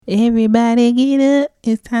Everybody get up.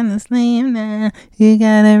 It's time to slam now. You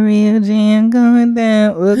got a real jam going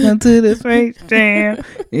down. Welcome to the Space Jam.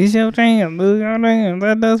 It's your jam. Move your jam.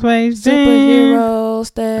 Let the Space Jam. Superhero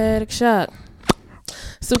Static Shock.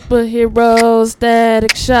 Superhero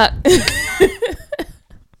Static Shock.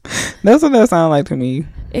 That's what that sounds like to me.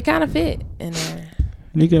 It kind of fit in there.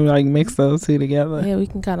 You can like mix those two together. Yeah, we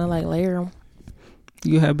can kind of like layer them.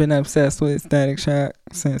 You have been obsessed with Static Shock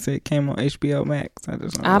since it came on HBO Max. I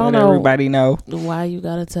just I don't let know everybody know. Why you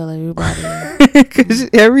gotta tell everybody? Because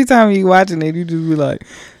every time you watching it, you just be like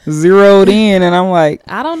zeroed in, and I'm like,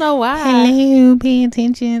 I don't know why. hello, pay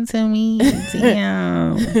attention to me.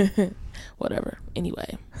 Damn. Whatever.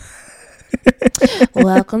 Anyway.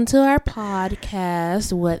 Welcome to our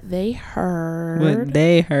podcast. What they heard. What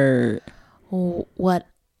they heard. What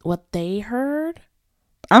they heard?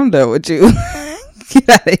 I'm done with you. Get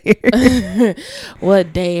out of here.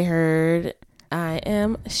 What they heard. I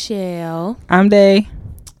am Shell. I'm Day.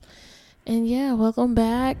 And yeah, welcome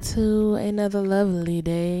back to another lovely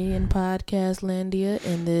day in Podcast Landia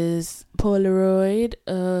in this Polaroid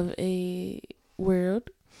of a world.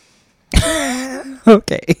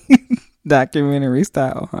 Okay. Documentary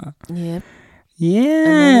style, huh? Yep. Yeah.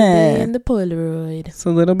 Another day in the Polaroid. It's a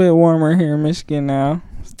little bit warmer here in Michigan now.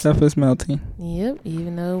 Stuff is melting. Yep,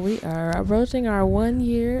 even though we are approaching our 1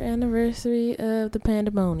 year anniversary of the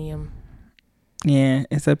pandemonium. Yeah,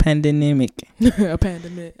 it's a pandemic. A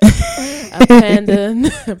pandemic.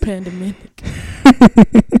 A pandemic.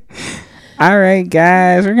 All right,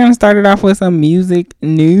 guys, we're gonna start it off with some music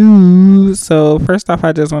news. So first off,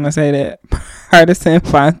 I just want to say that Partisan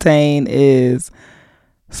Fontaine is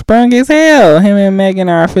sprung as hell. Him and Megan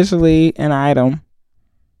are officially an item.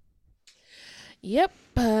 Yep.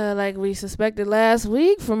 Like we suspected last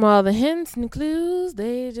week from all the hints and clues,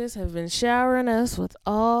 they just have been showering us with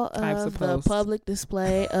all of the public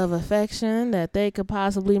display of affection that they could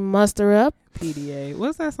possibly muster up. PDA.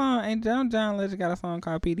 What's that song? Ain't John Legend got a song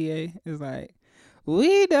called PDA? It's like,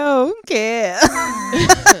 we don't care.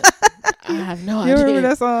 I have no idea. You remember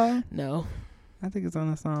that song? No. I think it's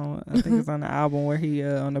on the song. I think it's on the album where he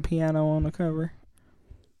on the piano on the cover.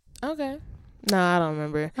 Okay. No, I don't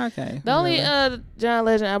remember. Okay. The only John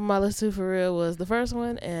Legend album I listened to for real was the first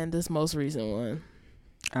one and this most recent one.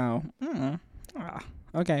 Oh.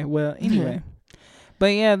 Okay. Well, anyway.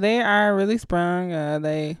 But yeah, they are really sprung.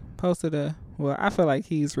 They posted I feel like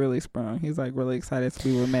he's really sprung. He's like really excited to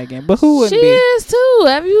be with Megan. But who wouldn't be? She is too.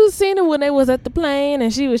 Have you seen it when they was at the plane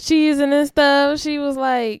and she was cheesing and stuff? She was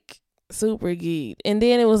like super geeked. And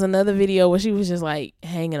then it was another video where she was just like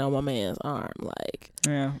hanging on my man's arm. Like,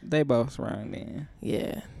 yeah, they both sprung then.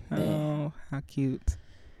 Yeah. Oh, how cute.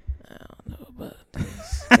 I don't know about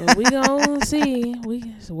this. But we gonna see. We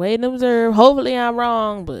just wait and observe. Hopefully I'm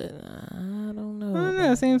wrong, but I don't know. I don't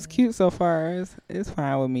know. It seems cute so far. It's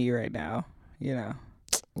fine with me right now. You know.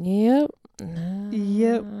 Yep.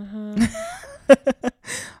 Yep.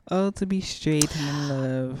 Oh, to be straight and in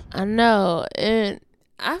love. I know. And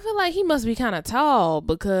I feel like he must be kind of tall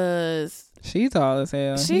because she's tall as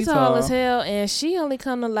hell. She's tall as hell, and she only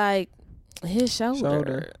kind of like his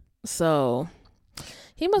shoulder. So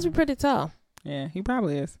he must be pretty tall. Yeah, he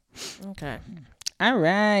probably is. Okay. All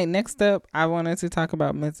right. Next up, I wanted to talk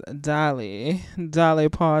about Miss Dolly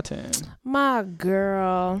Parton. My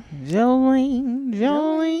girl. Jolene.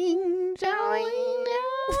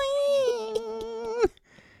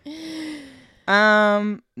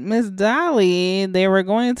 Miss Dolly, they were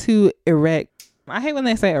going to erect. I hate when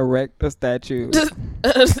they say erect a statue.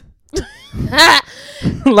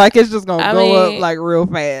 Like it's just gonna go up like real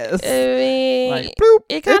fast. I mean, like bloop.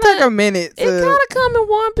 It took a minute. It kind of come in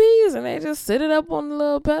one piece, and they just sit it up on the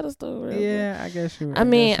little pedestal. Really. Yeah, I guess you.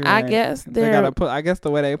 I guess they gotta put. I guess the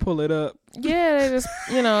way they pull it up. Yeah, they just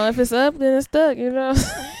if it's up, then it's stuck.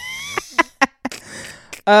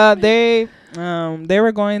 They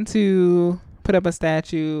were going to put up a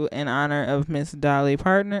statue in honor of Miss Dolly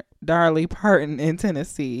Parton in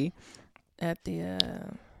Tennessee at the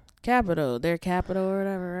Capitol, their Capitol or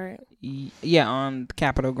whatever, right? Yeah, on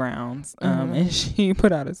Capitol grounds. And she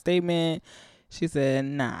put out a statement. She said,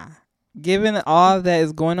 "Nah, given all that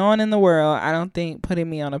is going on in the world, I don't think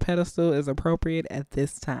putting me on a pedestal is appropriate at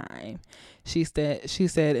this time." She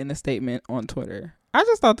said in a statement on Twitter. I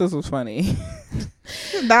just thought this was funny.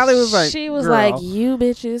 Dolly was like, she was girl. like, you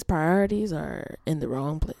bitches' priorities are in the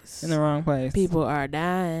wrong place. In the wrong place. People are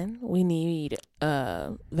dying. We need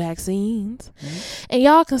vaccines. Mm-hmm. And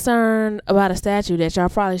y'all concerned about a statue that y'all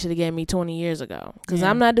probably should have gave me 20 years ago. Because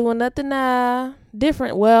I'm not doing nothing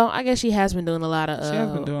different. Well, I guess she has been doing a lot of... she has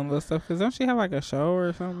been doing little stuff. Because don't she have like a show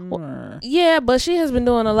or something? Yeah, but she has been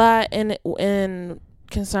doing a lot. And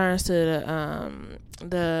concerns to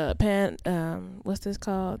what's this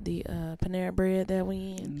called, the Panera Bread that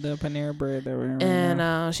we in, the Panera Bread that we're in right and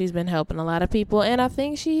now. she's been helping a lot of people, and I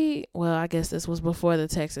think I guess this was before the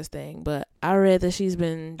Texas thing, but I read that she's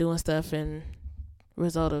been doing stuff in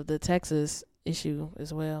result of the Texas issue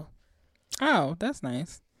as well. Oh, that's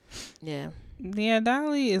nice. Yeah.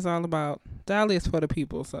 Dolly is all about, Dolly is for the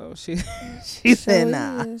people, so she said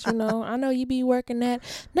nah. Is, I know you be working that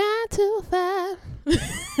 9 to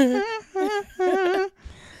 5.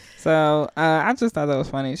 So I just thought that was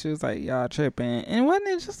funny. She was like, y'all tripping. And wasn't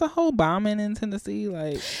it just a whole bombing in Tennessee?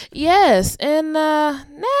 Like, yes, in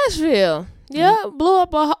Nashville. Yeah, blew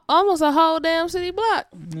up almost a whole damn city block.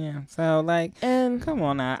 Yeah, so like, and come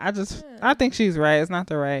on now. I think she's right. It's not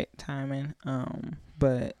the right timing.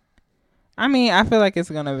 But I mean, I feel like it's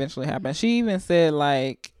gonna eventually happen. She even said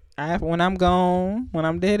like, when I'm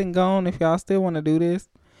dead and gone, if y'all still want to do this,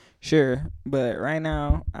 sure. But right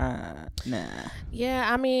now, nah.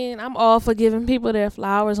 Yeah, I mean, I'm all for giving people their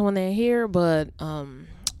flowers when they're here, but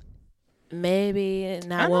maybe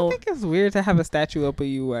not. I don't think it's weird to have a statue up of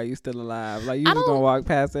you while you still alive. Like, you just gonna walk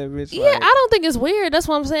past that bitch. Yeah, like, I don't think it's weird. That's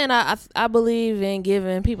what I'm saying. I believe in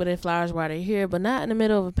giving people their flowers while they're here, but not in the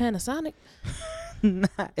middle of a Panasonic.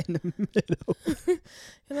 Not in the middle. You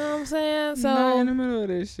know what I'm saying? So not in the middle of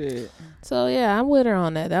this shit. So yeah, I'm with her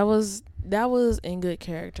on that. That was in good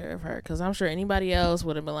character of her, because I'm sure anybody else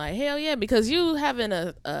would have been like, hell yeah, because you having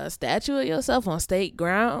a statue of yourself on state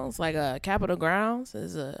grounds, like a Capitol grounds,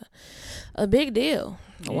 is a big deal,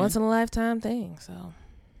 a once in a lifetime thing. So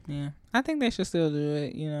yeah, I think they should still do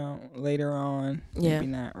it. Later on. Yeah,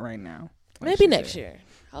 maybe not right now. Maybe next year.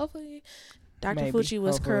 Hopefully. Dr. Fucci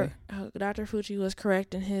was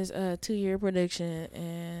correct in his 2-year prediction,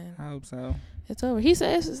 and I hope so. It's over. He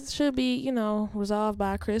says it should be, resolved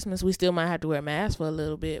by Christmas. We still might have to wear masks for a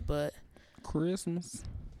little bit, but Christmas,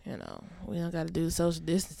 we don't got to do social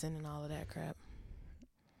distancing and all of that crap.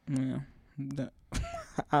 Yeah.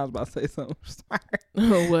 I was about to say something smart. What?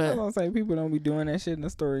 I was about to say, people don't be doing that shit in the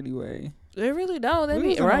store anyway. They really don't. They we be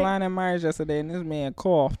was on right. the line at Myers yesterday, and this man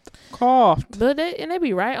coughed. But they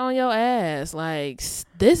be right on your ass. Like,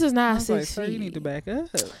 this is not 6 feet. Sir, you need to back up.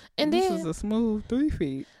 And this then, is a smooth 3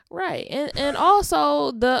 feet. Right. And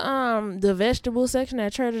also the vegetable section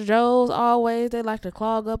at Trader Joe's, always they like to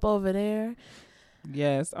clog up over there.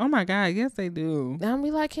 Yes. Oh my God. Yes, they do. And I'll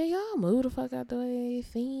be like, can y'all move the fuck out the way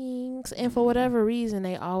things? And for whatever reason,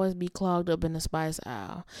 they always be clogged up in the spice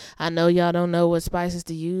aisle. I know y'all don't know what spices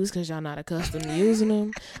to use because y'all not accustomed to using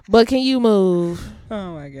them. But can you move?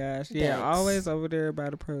 Oh my gosh. Yeah. Thanks. Always over there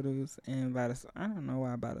by the produce and by the, I don't know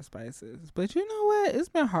why by the spices. But you know what? It's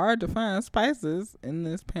been hard to find spices in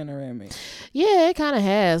this panoramic. Yeah, it kind of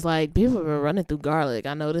has. Like, people have been running through garlic.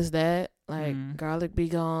 I noticed that. Like, garlic be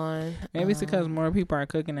gone. Maybe it's because more people are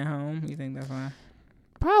cooking at home. You think that's why?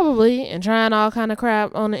 Probably. And trying all kind of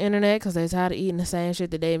crap on the internet because they're tired of eating the same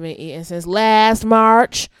shit that they've been eating since last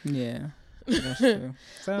March. Yeah, that's true.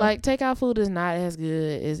 So, like, takeout food is not as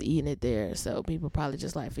good as eating it there. So people probably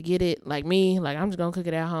just like, forget it. Like me, like, I'm just going to cook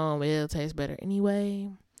it at home. It'll taste better anyway.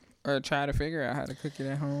 Or try to figure out how to cook it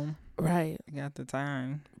at home. Right. You got the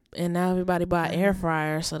time. And now everybody buy air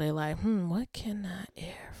fryers. So they like, what can I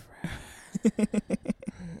air fry?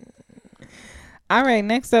 All right,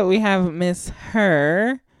 next up we have Miss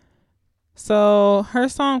Her. So her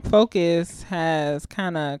song Focus has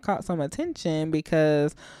kind of caught some attention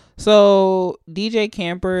because DJ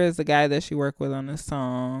Camper is the guy that she worked with on this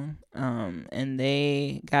song, and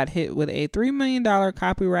they got hit with a $3 million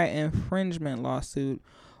copyright infringement lawsuit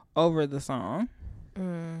over the song.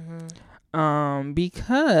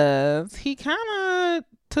 Because he kind of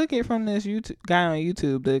took it from this YouTube guy on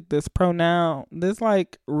YouTube, this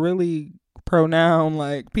like really pronoun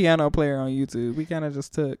like piano player on YouTube. He kind of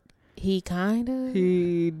just took. He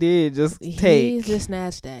did just take. He just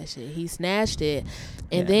snatched that shit. He snatched it,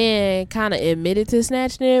 and then kind of admitted to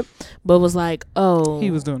snatching it, but was like, "Oh, he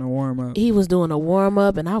was doing a warm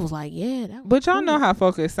up." And I was like, "Yeah." But y'all know how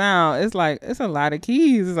Focus sound. It's like it's a lot of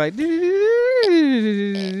keys. It's like.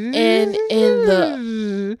 And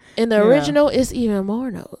in the original, it's even more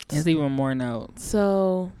notes. It's even more notes.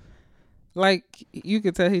 So, like, you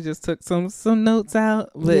could tell he just took some notes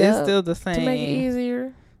out, but it's still the same. To make it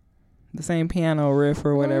easier. The same piano riff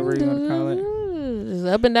or whatever you want to call it. Just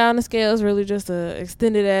up and down the scale is really just a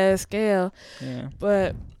extended ass scale. Yeah.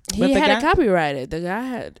 But he had it copyrighted. The guy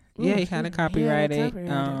had. Yeah, he had it copyrighted.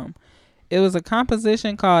 It was a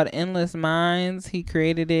composition called Endless Minds. He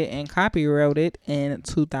created it and copywrote it in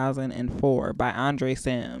 2004 by Andre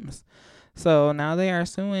Sims. So now they are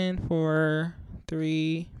suing for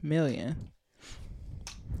 $3 million.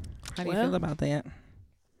 How do you feel about that?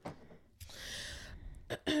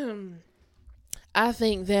 I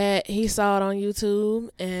think that he saw it on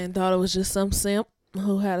YouTube and thought it was just some simp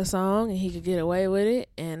who had a song and he could get away with it.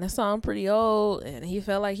 And that song pretty old and he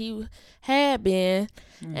felt like he had been.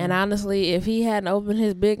 Mm-hmm. And honestly, if he hadn't opened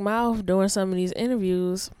his big mouth during some of these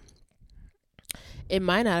interviews, it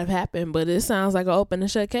might not have happened. But it sounds like an open and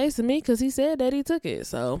shut case to me because he said that he took it.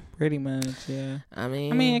 So pretty much, yeah. I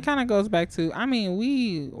mean, it kind of goes back to,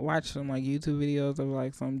 we watch some like YouTube videos of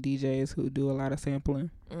like some DJs who do a lot of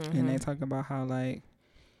sampling. Mm-hmm. And they talk about how like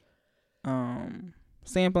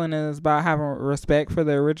sampling is about having respect for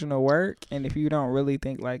the original work, and if you don't really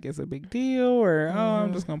think like it's a big deal or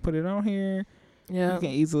I'm just gonna put it on here, you can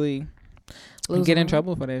easily get in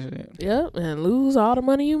trouble for that shit. Yep, and lose all the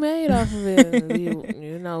money you made off of it.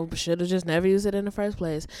 you should have just never used it in the first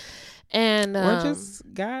place, and or just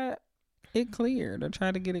got it cleared or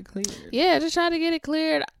try to get it cleared. Yeah, just try to get it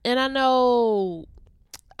cleared. And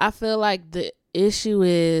I feel like the issue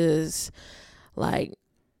is like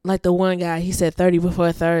the one guy, he said 30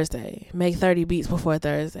 before Thursday. Make 30 beats before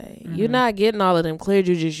Thursday. Mm-hmm. You're not getting all of them cleared.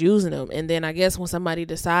 You're just using them. And then I guess when somebody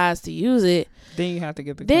decides to use it, then you have to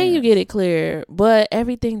get the clearance. Then you get it cleared. But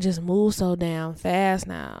everything just moves so damn fast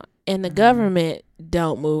now. And the government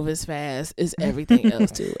don't move as fast as everything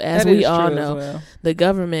else too. As we all know, the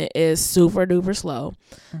government is super duper slow.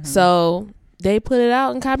 Mm-hmm. So they put it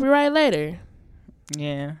out and copyright later.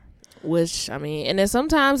 Yeah. Which, and then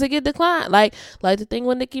sometimes it get declined. Like the thing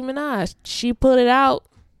with Nicki Minaj. She put it out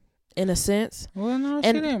in a sense. Well, no,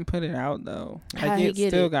 she didn't put it out, though. Like, it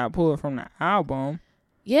still got pulled from the album.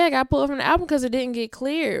 Yeah, it got pulled from the album because it didn't get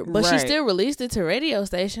cleared. But she still released it to radio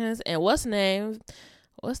stations. And what's that man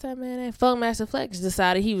name? Funkmaster Flex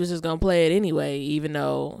decided he was just going to play it anyway, even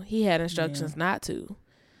though he had instructions not to.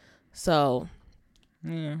 So,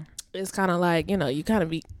 it's kind of like,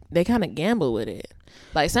 they kind of gamble with it.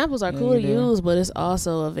 Like, samples are cool to use, but it's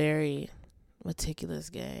also a very meticulous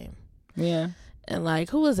game. Yeah. And, like,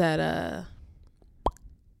 who was that?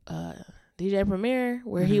 DJ Premier,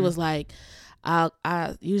 where he was like,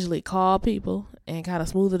 I usually call people and kind of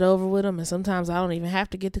smooth it over with them, and sometimes I don't even have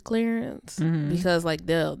to get the clearance because, like,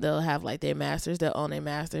 they'll have, like, their masters. They'll own their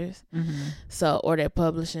masters. Mm-hmm. So, or they're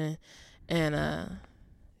publishing. And,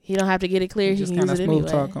 he don't have to get it clear. He can use it anyway.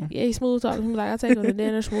 Talk him. Yeah, he smooth talking. He's like, I take him to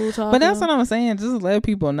dinner, smooth talk. But that's what I'm saying. Just let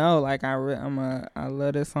people know, like, I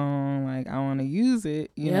love this song. Like, I want to use it.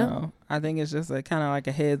 You know, I think it's just kind of like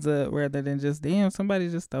a heads up rather than just, damn, somebody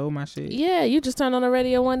just stole my shit. Yeah, you just turn on the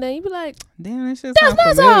radio one day, you be like, damn, this shit sound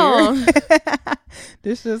familiar. Song.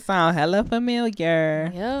 This just sound hella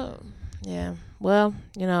familiar. Yep. Yeah. Well,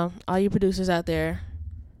 all you producers out there,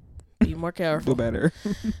 be more careful. Do better.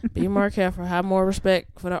 Be more careful. Have more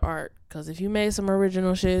respect for the art. Because if you made some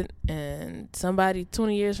original shit and somebody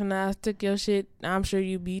 20 years from now took your shit, I'm sure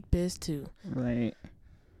you'd be pissed too. Right.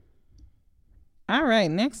 All right.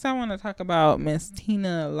 Next, I want to talk about Miss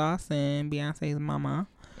Tina Lawson, Beyonce's mama.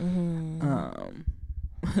 Mm-hmm.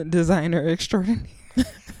 Designer extraordinaire.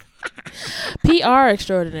 PR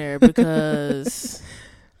extraordinaire because...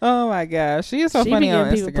 Oh my gosh. She is so funny on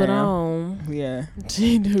Instagram. People put on. Yeah.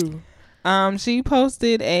 She do. She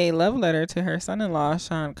posted a love letter to her son-in-law,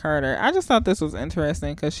 Sean Carter. I just thought this was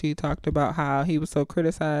interesting because she talked about how he was so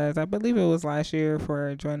criticized. I believe it was last year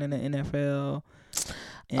for joining the NFL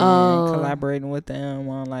and collaborating with them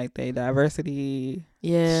on like their diversity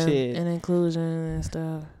shit and inclusion and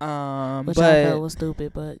stuff. Which I felt was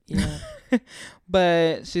stupid, but yeah.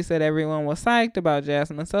 But she said everyone was psyched about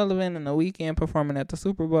Jasmine Sullivan and the weekend performing at the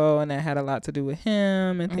Super Bowl, and that had a lot to do with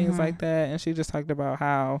him and things like that. And she just talked about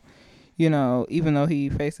how, even though he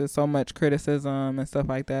faces so much criticism and stuff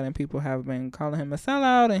like that, and people have been calling him a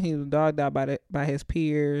sellout, and he was dogged out by his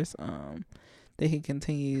peers, that he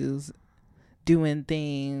continues doing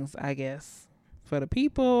things, I guess, for the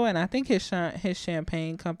people. And I think his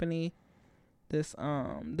champagne company, this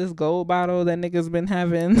gold bottle that niggas been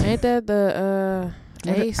having, ain't that the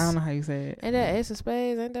Ace? I don't know how you say it. Ain't that Ace of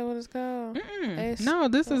Spades? Ain't that what it's called? No,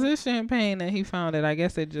 this is his champagne that he founded. I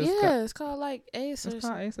guess it just it's called like Ace. It's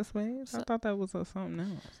called Ace of Spades. I thought that was something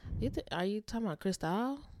else. Are you talking about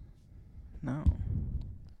Cristal? No.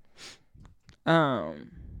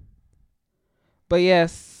 But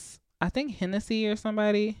yes, I think Hennessy or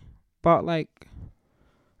somebody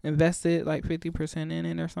invested like 50% in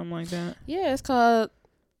it or something like that. Yeah, it's called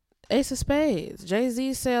Ace of Spades.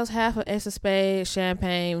 Jay-Z sells half of Ace of Spades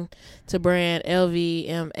champagne to brand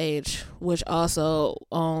LVMH, which also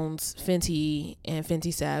owns Fenty and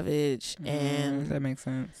Fenty Savage and that makes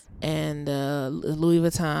sense. And Louis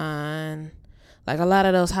Vuitton. Like a lot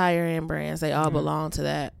of those higher end brands, they all belong to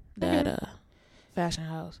that fashion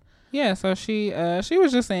house. Yeah, so she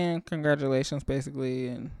was just saying congratulations basically,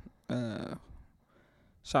 and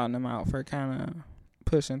shouting him out for kind of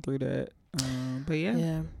pushing through that. But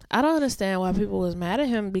yeah, I don't understand why people was mad at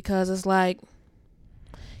him, because it's like,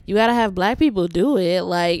 you gotta have black people do it.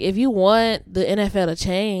 Like, if you want the NFL to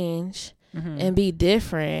change and be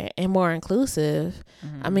different and more inclusive,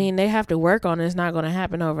 I mean, they have to work on it. It's not gonna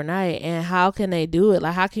happen overnight. And how can they do it?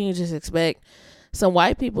 Like, how can you just expect some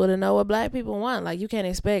white people to know what black people want? Like, you can't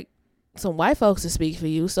expect some white folks to speak for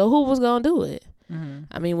you. So who was gonna do it?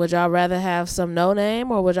 I mean, would y'all rather have some no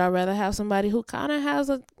name, or would y'all rather have somebody who kind of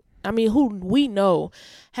has who we know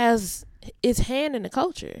has its hand in the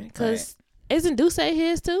culture? Because isn't Duce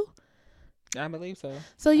his too? I believe so.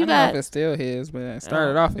 So you I don't know if it's still his, but it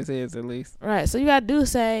started off as his at least. Right. So you got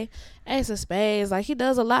Duce, Ace of Spades. Like, he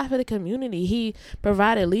does a lot for the community. He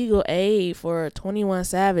provided legal aid for 21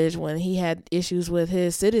 Savage when he had issues with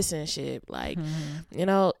his citizenship. Like, you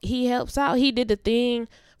know, he helps out. He did the thing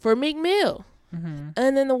for Meek Mill. And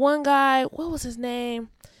then the one guy, what was his name?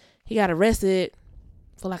 He got arrested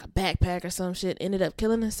for like a backpack or some shit, ended up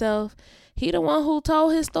killing himself. He the one who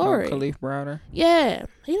told his story. Khalif Browder. Yeah,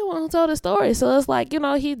 he the one who told his story. So it's like, you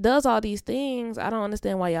know, he does all these things. I don't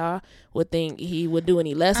understand why y'all would think he would do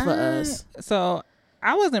any less for us. So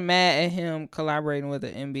I wasn't mad at him collaborating with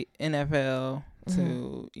the NFL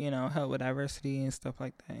to, you know, help with diversity and stuff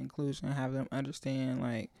like that, inclusion, have them understand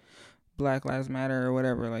like Black Lives Matter or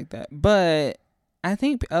whatever like that. But I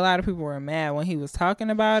think a lot of people were mad when he was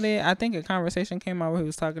talking about it. I think a conversation came out where he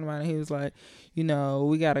was talking about it. He was like, you know,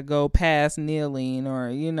 we got to go past kneeling,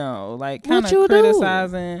 or, you know, like kind of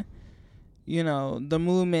criticizing, you know, the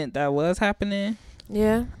movement that was happening.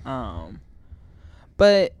 Yeah.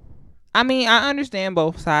 But I mean, I understand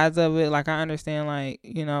both sides of it. Like, I understand, like,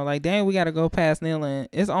 you know, like, dang, we got to go past kneeling.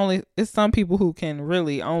 It's some people who can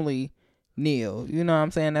really only kneel, you know what I'm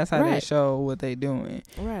saying? That's how they show what they doing.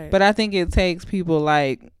 Right. But I think it takes people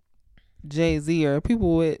like Jay-Z or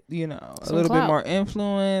people with, you know, a little bit more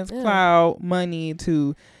influence, clout, money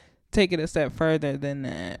to take it a step further than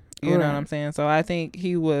that. You know what I'm saying? So I think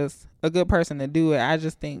he was a good person to do it. I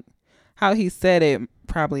just think how he said it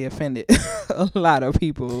probably offended a lot of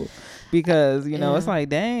people, because, you know, it's like,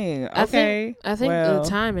 dang, okay. I think the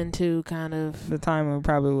timing too the timing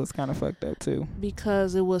probably was kind of fucked up too,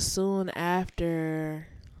 because it was soon after,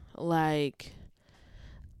 like,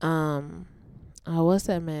 what's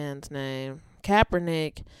that man's name?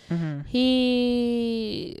 Kaepernick.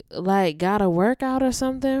 He like got a workout or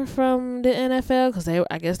something from the NFL, because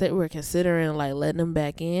I guess they were considering like letting him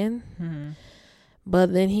back in.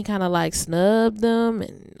 But then he kind of like snubbed them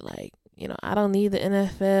and like, you know, I don't need the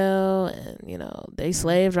NFL, and, you know, they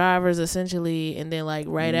slave drivers essentially. And then like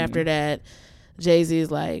right after that,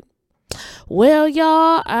 Jay-Z's like, well,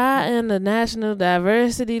 y'all, I am the national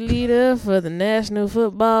diversity leader for the National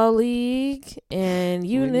Football League, and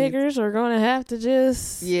you niggers are gonna have to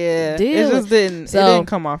just deal. It didn't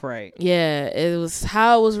come off right. Yeah, it was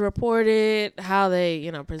how it was reported, how they,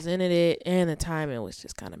 you know, presented it, and the timing was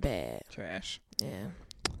just kind of bad. Trash. Yeah.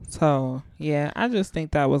 So yeah, I just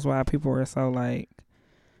think that was why people were so like,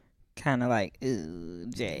 kind of like, ooh,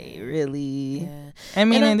 Jay, really? Yeah. I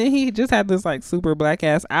mean, and then he just had this like super black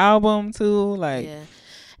ass album too, like. Yeah.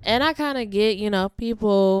 And I kind of get, you know,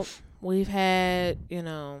 people, we've had, you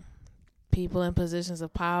know, people in positions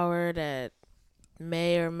of power that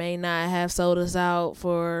may or may not have sold us out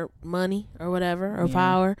for money or whatever, or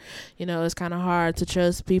power. You know, it's kind of hard to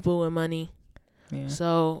trust people with money. Yeah.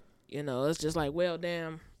 So, you know, it's just like, well,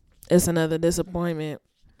 damn, it's another disappointment.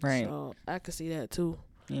 Right. So I could see that too.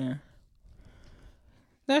 Yeah.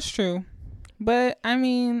 That's true. But I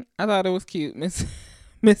mean, I thought it was cute.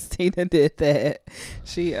 Miss Tina did that.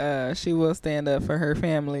 She will stand up for her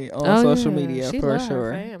family on social media for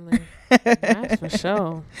sure. Her family. That's for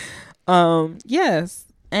sure. Yes.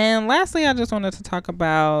 And lastly, I just wanted to talk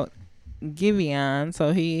about Giveon.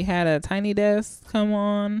 So he had a Tiny Desk come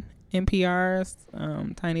on NPR's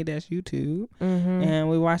Tiny Desk YouTube, and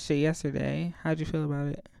we watched it yesterday. How'd you feel about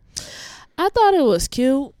it? I thought it was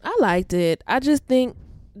cute. I liked it. I just think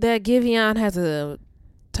that Giveon has a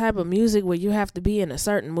type of music where you have to be in a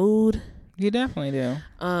certain mood. You definitely do.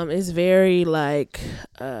 It's very like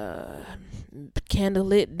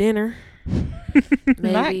candlelit dinner.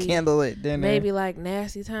 Maybe, not candlelit dinner. Maybe like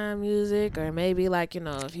nasty time music, or maybe like, you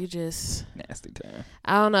know, if you just nasty time.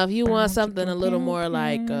 I don't know, if you want something a little more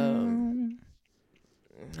like I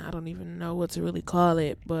don't even know what to really call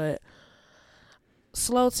it, but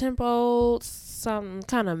slow tempo, something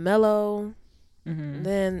kind of mellow.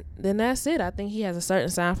 Then that's it. I think he has a certain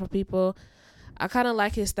sound for people. I kind of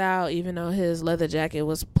like his style, even though his leather jacket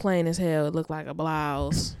was plain as hell. It looked like a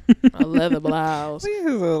blouse, a leather blouse. Leave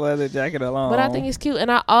his little leather jacket alone. But I think it's cute.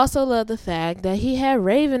 And I also love the fact that he had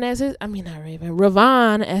Ravon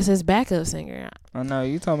as his backup singer. Oh, no,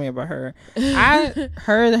 you told me about her. I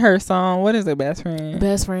heard her song. What is it, Best Friend?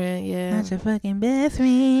 Best Friend, yeah. Not your fucking best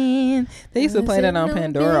friend. They used to play that on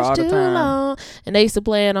Pandora all the time. Long. And they used to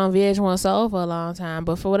play it on VH1 Soul for a long time.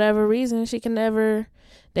 But for whatever reason,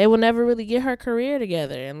 they will never really get her career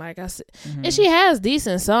together. And like I said, and she has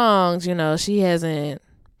decent songs, you know. She hasn't.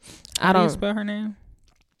 How do you spell her name?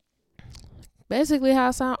 Basically, how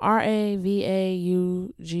I sound: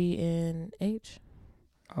 Ravaugnh.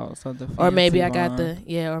 Oh, so the or maybe I got the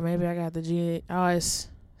G. I always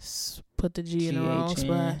put the G in the wrong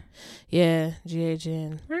spot. Yeah,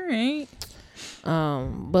 GHN. All right.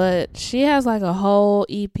 But she has like a whole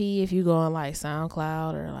EP if you go on like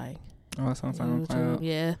SoundCloud or like. Oh, it's on SoundCloud. YouTube,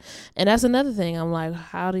 yeah. And that's another thing. I'm like,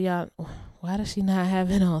 why does she not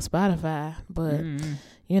have it on Spotify? But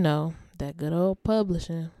you know, that good old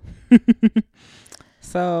publishing.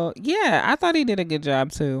 So yeah, I thought he did a good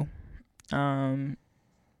job too.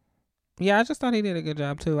 Yeah, I just thought he did a good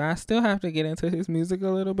job too. I still have to get into his music a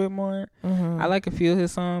little bit more. I like a few of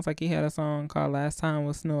his songs. Like he had a song called "Last Time"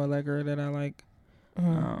 with Snow Allegra that I like.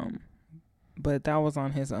 But that was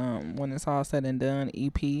on his When It's All Said and Done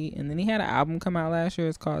EP, and then he had an album come out last year.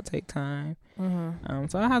 It's called Take Time.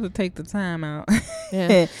 So I have to take the time out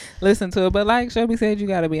and listen to it. But like Shelby said, you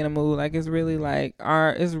got to be in a mood. Like it's really like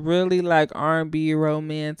R&B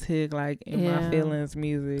romantic, like in my feelings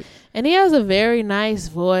music. And he has a very nice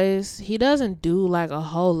voice. He doesn't do like a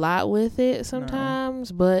whole lot with it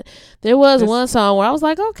sometimes, but there was one song where I was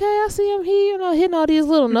like, okay, I see him. He hitting all these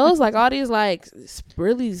little notes, like all these like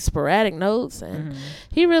really sporadic notes, and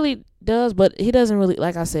he really does, but he doesn't really,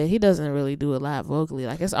 like I said, he doesn't really do a lot vocally.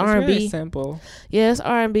 Like it's R&B. Really simple. Yeah, it's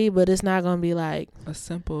R&B, but it's not gonna be like a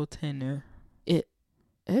simple tenor.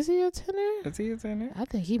 Is he a tenor? Is he a tenor? I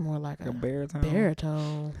think he more like a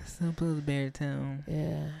baritone. Simple as baritone.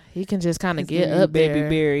 Yeah, he can just kind of get up Baby there.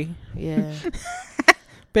 Berry. Yeah.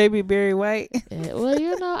 Baby Berry White. Yeah, well,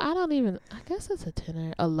 I guess it's a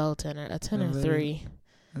tenor, a low tenor, a tenor 3.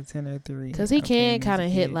 A tenor 3. Because he can kind of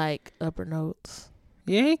hit like upper notes.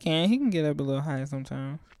 Yeah, he can. He can get up a little high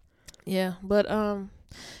sometimes. Yeah, but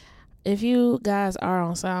if you guys are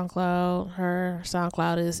on SoundCloud, her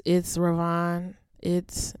SoundCloud is It's Ravaughn.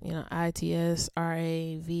 It's ITSRAVAUGHN.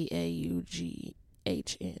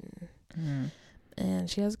 And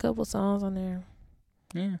she has a couple songs on there.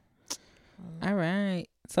 Yeah. All right.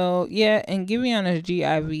 So yeah, and Giveon is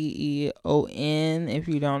Giveon. If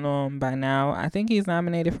you don't know him by now, I think he's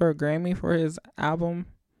nominated for a Grammy for his album.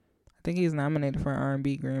 I think he's nominated for an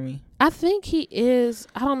R&B Grammy. I think he is.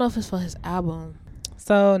 I don't know if it's for his album.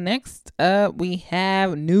 So next up, we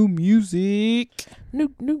have new music.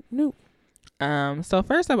 New. So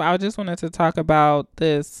first up, I just wanted to talk about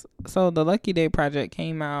this. So the Lucky Day project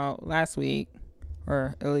came out last week,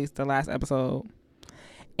 or at least the last episode.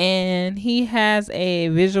 And he has a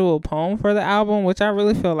visual poem for the album, which I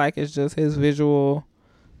really feel like is just the visual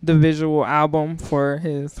album for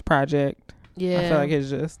his project. Yeah. I feel like it's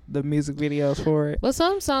just the music videos for it. But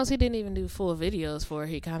some songs he didn't even do full videos for.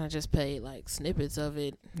 He kind of just played like snippets of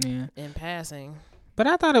it in passing. But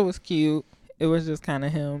I thought it was cute. It was just kind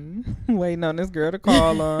of him waiting on this girl to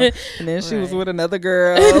call on. And then she was with another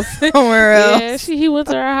girl somewhere else. Yeah, he went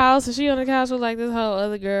to her house and she on the couch with like this whole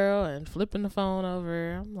other girl and flipping the phone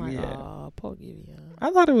over. I'm like, oh, poor Giveon.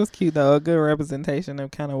 I thought it was cute though. A good representation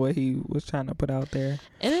of kind of what he was trying to put out there.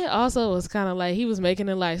 And it also was kind of like he was making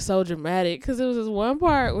it like so dramatic because it was this one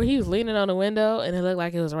part where he was leaning on the window and it looked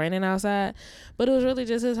like it was raining outside. But it was really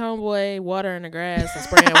just his homeboy watering the grass and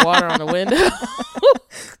spraying water on the window.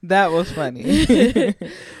 That was funny.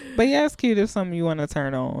 But yeah, it's cute if something you want to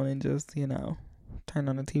turn on and just, turn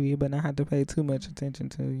on the TV, but not have to pay too much attention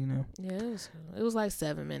to, Yeah, it was like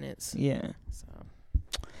 7 minutes. Yeah. So.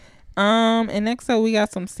 And next up we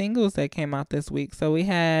got some singles that came out this week. So we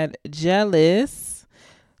had Jealous.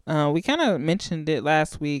 We kind of mentioned it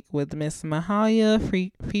last week with Miss Mahalia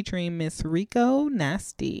featuring Miss Rico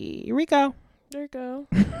Nasty. Rico. Rico.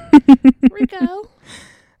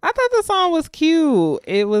 I thought the song was cute.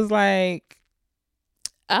 It was like,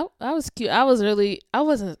 I was cute. I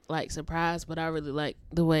wasn't like surprised, but I really liked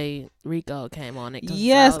the way Rico came on it.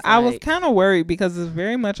 Yes, I was kind of worried because it's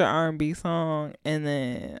very much an R&B song, and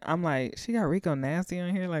then I'm like, she got Rico Nasty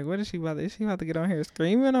on here. Like, what is she about? Is she about to get on here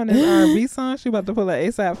screaming on this R&B song? She about to pull an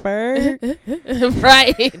ASAP Ferg?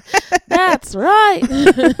 Right, that's right.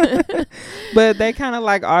 But they kind of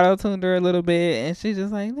like auto tuned her a little bit, and she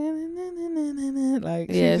just like, like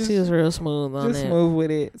she was real smooth on it. Just smooth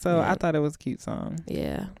with it. So I thought it was a cute song.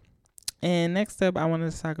 Yeah. And next up, I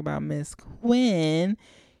wanted to talk about Miss Quinn,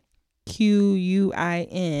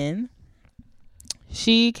 Quin.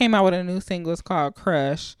 She came out with a new single. It's called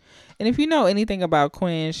Crush. And if you know anything about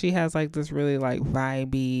Quinn, she has like this really like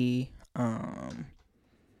vibey, kind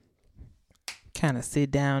of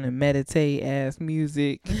sit down and meditate ass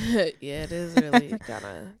music. Yeah, it is really kind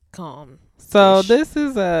of calm. So this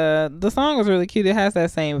is the song was really cute. It has that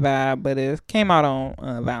same vibe, but it came out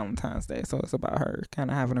on Valentine's Day, so it's about her kind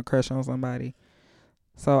of having a crush on somebody.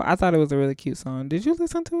 So I thought it was a really cute song. Did you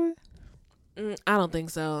listen to it? I don't think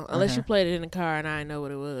so, unless you played it in the car and I didn't know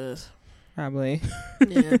what it was. Probably.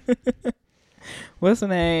 Yeah. What's the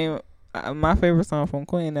name? My favorite song from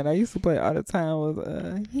Queen that I used to play all the time was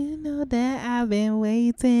You Know That I've Been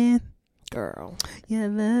Waiting. Girl. Your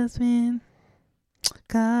love's been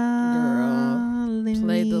calling me.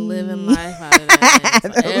 Played the living life out of that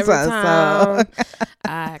thing. So every time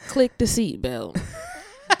I clicked the seatbelt,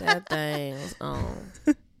 that thing was on.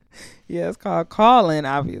 Yeah, it's called Calling,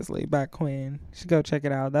 obviously, by Quinn. You should go check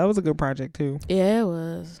it out. That was a good project, too. Yeah, it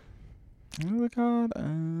was. What was it called?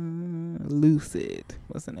 Lucid.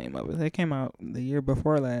 What's the name of it? It came out the year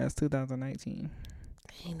before last, 2019.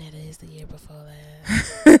 Dang, that is the year before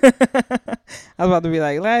last. I was about to be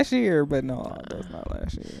like, last year, but no, that's not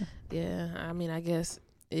last year. Yeah, I mean, I guess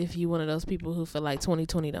if you one of those people who feel like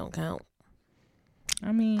 2020 don't count.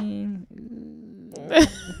 I mean...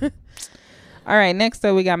 All right, next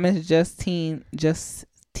up we got Miss Justine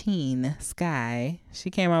Sky.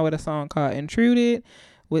 She came out with a song called Intruded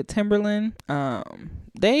with Timberland.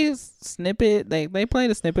 They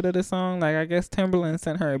played a snippet of the song. Like, I guess Timberland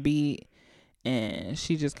sent her a beat and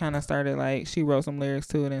she just kind of started, like, she wrote some lyrics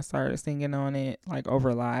to it and started singing on it, like,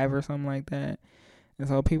 over live or something like that. And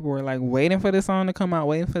so people were, like, waiting for this song to come out.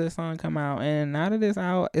 And now that it's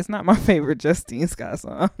out, it's not my favorite Justine Sky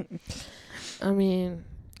song. I mean,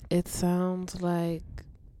 it sounds like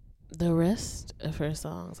the rest of her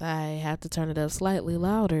songs. I have to turn it up slightly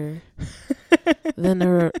louder than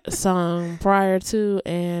the song prior to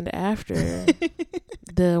and after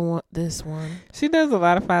this one. She does a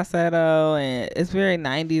lot of falsetto, and it's very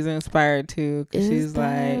 90s inspired too. Cause she's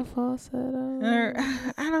like falsetto.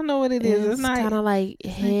 I don't know what it is. It's not kind of like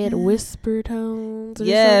head whisper tones. Or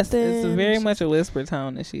yes, something. It's very much a whisper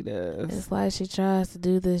tone that she does. It's like she tries to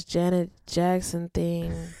do this Janet Jackson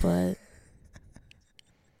thing, but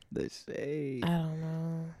the shade. I don't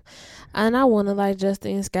know. And I want to like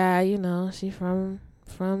Justine Sky. You know, she from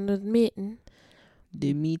the mitten.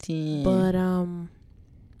 The meeting. But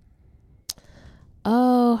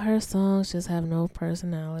oh, her songs just have no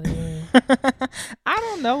personality. I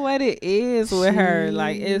don't know what it is with her.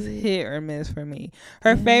 Like, it's hit or miss for me.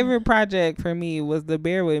 Her favorite project for me was the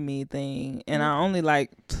Bear With Me thing. And I only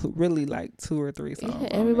like really like 2 or 3 songs. Yeah,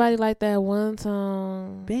 everybody liked that one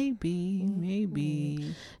song. Baby,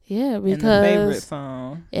 maybe. Yeah, because and the favorite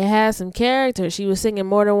song. It had some character. She was singing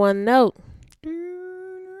more than one note.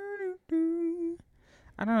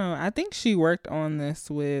 I don't know. I think she worked on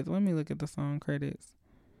this with... Let me look at the song credits.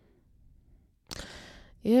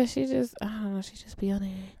 Yeah, she just... I don't know. She just be on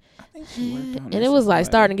there. I think she worked on and it was like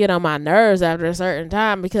starting to get on my nerves after a certain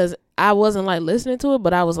time because I wasn't like listening to it,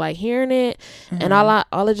 but I was like hearing it. Mm-hmm. And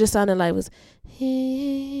all it just sounded like was...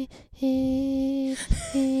 and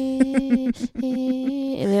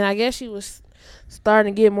then I guess she was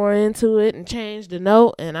starting to get more into it and change the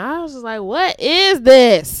note, and I was just like, what is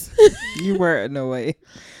this? You were no way.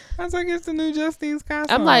 I was like, it's the new Justine Sky song.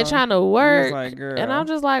 I'm like trying to work, like, girl. And I'm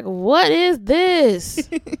just like, what is this?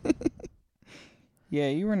 Yeah,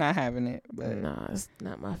 you were not having it, but no, it's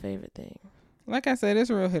not my favorite thing. Like I said, it's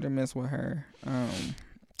real hit or miss with her.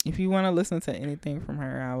 If you want to listen to anything from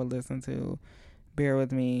her, I would listen to Bear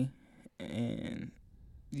With Me, and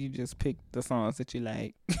you just pick the songs that you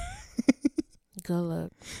like. Good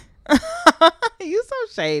luck. You so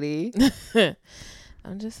shady.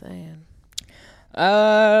 I'm just saying.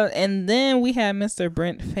 And then we had Mr.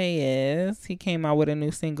 Brent Fayez. He came out with a new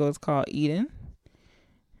single. It's called Eden.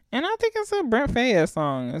 And I think it's a Brent Fayez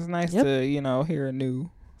song. It's nice to, hear a new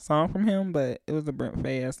song from him, but it was a Brent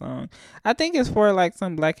Fayez song. I think it's for like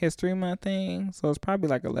some Black History Month thing, so it's probably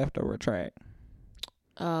like a leftover track.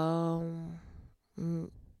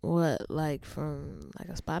 What, like from like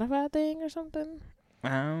a Spotify thing or something?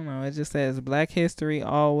 I don't know. It just says Black History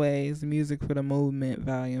Always, Music for the Movement,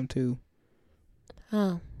 Volume 2.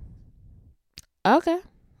 Oh. Okay.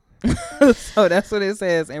 So that's what it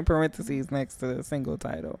says in parentheses next to the single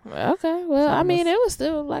title. Okay. Well, so I mean, it was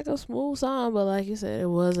still like a smooth song, but like you said,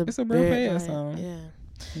 it's a Bro Fayez song.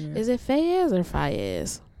 Yeah. Is it Fayez or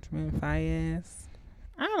Fayez? Fayez.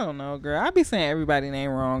 I don't know, girl. I be saying everybody's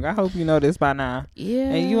name wrong. I hope you know this by now.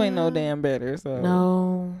 Yeah. And you ain't no damn better, so.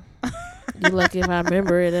 No. You lucky if I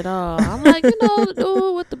remember it at all. I'm like, you know, the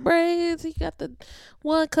dude with the braids. He got the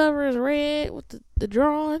one cover is red with the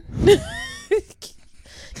drawing.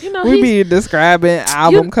 You know, we be describing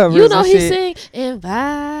album covers. You know, and he shit. sing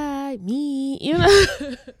 "Invite Me." You know,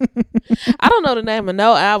 I don't know the name of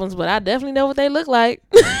no albums, but I definitely know what they look like.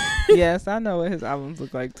 Yes, I know what his albums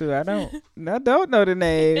look like too. I don't know the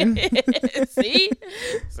name. See.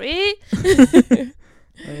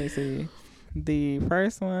 Let me see. The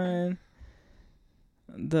first one,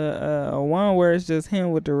 the one where it's just him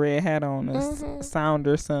with the red hat on, the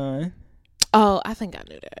Sounder Son. Oh, I think I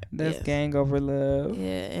knew that. That's Gang Over Love.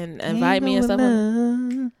 Yeah, and Invite Me and stuff.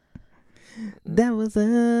 That was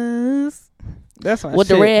us. That's my with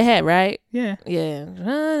shit. the red hat, right? Yeah. Yeah.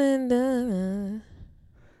 No,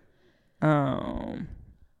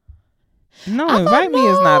 Invite Me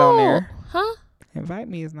is not on there. Huh? Invite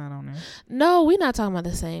Me is not on there. No, we're not talking about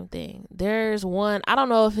the same thing. There's one. I don't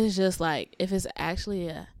know if it's just like if it's actually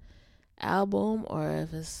a album or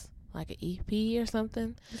if it's like an EP or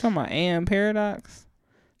something. You talking about AM Paradox?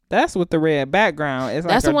 That's with the red background. It's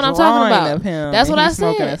that's like the one I'm drawing talking about. Of him that's what I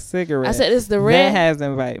smoking said. A cigarette. I said it's the red. That has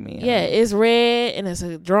Invite Me. Yeah, it's red and it's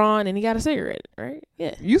a drawing and he got a cigarette, right?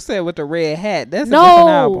 Yeah. You said with the red hat. That's a different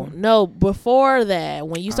album. No. Before that,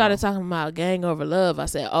 when you started talking about Gang Over Love, I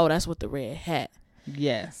said, "Oh, that's with the red hat."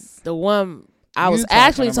 Yes. The one I was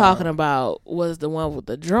actually talking about was the one with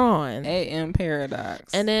the drawing. AM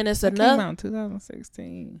Paradox. And then it's that another. Came out in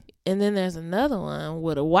 2016. And then there's another one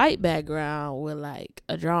with a white background with like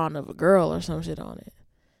a drawing of a girl or some shit on it,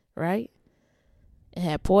 right? It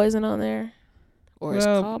had Poison on there, or it's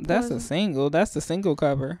called Poison? That's a single. That's the single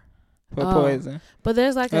cover for Poison. But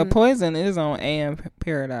there's like Poison is on AM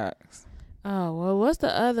Paradox. Oh well, what's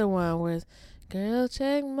the other one where it's Girl,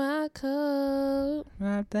 check my code.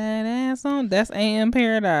 Drop that ass on. That's AM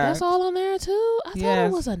Paradise. That's all on there too? I thought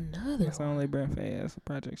it was another That's only Brent Fayez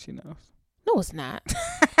project she knows. No, it's not.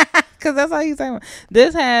 Because that's how you say it.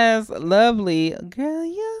 This has Lovely. Girl,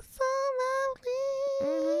 you're so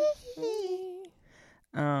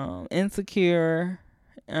lovely. Insecure.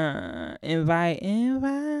 Invite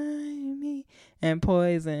Me. And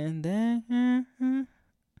Poison.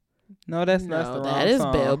 No, that's the wrong that is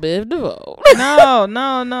song. Belle Biv DeVoe. No.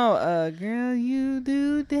 Girl, you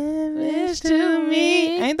do damage to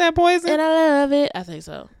me. Ain't that Poison? And I love it. I think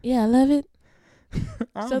so. Yeah, I love it. I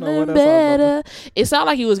don't Something know what better. It sounded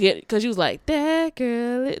like he was getting, because you was like, that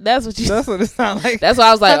girl. That's what it sounded like. That's why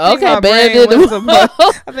I was like, okay, Belle Biv DeVoe.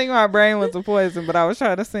 I think my brain went to Poison, but I was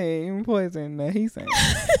trying to sing Poison that he sang.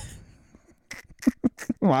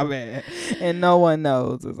 My bad. And No One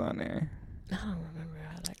Knows is on there. I don't remember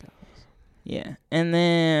how that goes. Yeah. And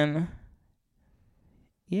then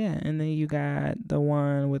you got the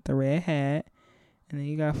one with the red hat. And then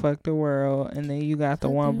you got Fuck the World. And then you got the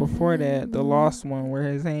one before that, the lost one, where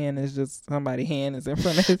his hand is just, somebody's hand is in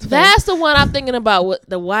front of his face. That's the one I'm thinking about with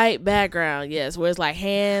the white background, yes, where it's like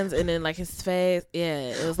hands and then like his face.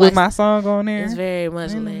 Yeah. It was with my song on there. It's very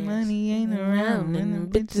much when like the money ain't around and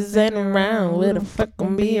the bitches ain't around. Where the fuck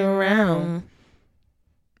gonna be around?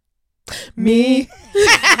 Me.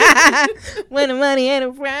 When the money ain't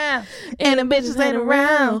around and the bitches ain't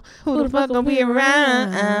around, who the fuck gonna be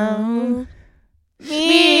around?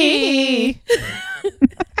 Me.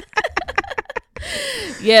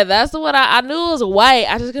 Yeah, that's the one I knew it was white.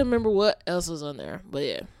 I just couldn't remember what else was on there. But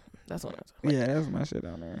yeah, that's what I was like. Yeah, that's my shit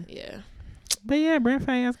on there. Yeah. But yeah, Brent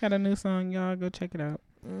Fayez got a new song. Y'all go check it out.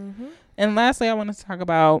 Mm-hmm. And lastly, I want to talk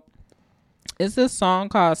about, it's this song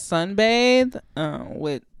called Sunbathe.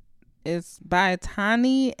 It's by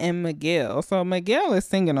Tani and Miguel. So Miguel is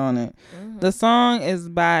singing on it. Mm-hmm. The song is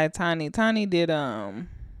by Tani. Tani did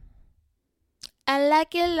I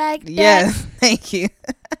like it like that. Yes, thank you.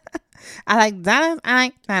 I like Donna. I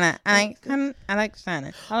like Donna. I like Donna. I like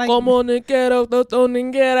Donna. Come on and get up,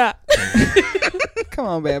 don't get up. Come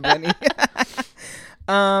on, Bad Bunny.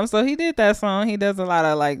 So he did that song. He does a lot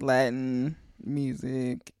of like Latin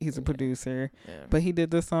music. He's a producer. Yeah. But he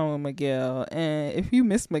did this song with Miguel. And if you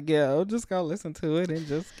miss Miguel, just go listen to it and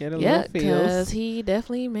just get a little feel. Yeah, because he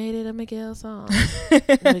definitely made it a Miguel song.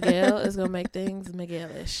 Miguel is going to make things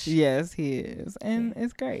Miguelish. Yes, he is. And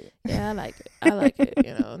it's great. Yeah, I like it. I like it.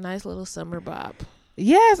 You know, nice little summer bop.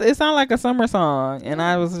 Yes, it sounds like a summer song. And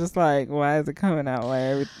I was just like, why is it coming out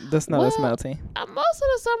while the snow is melting? Most of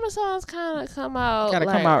the summer songs kind of come out Gotta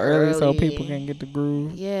come out early so people can get the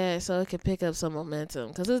groove. Yeah, so it can pick up some momentum.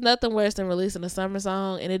 Because there's nothing worse than releasing a summer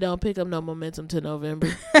song and it don't pick up no momentum till November.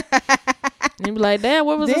 And you be like, damn,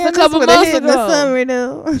 where was this a couple months ago? The summer,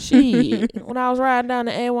 though. Shit. When I was riding down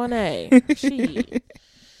the A1A. Shit.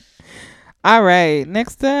 All right,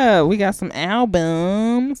 next up, we got some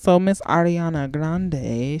albums. So Miss Ariana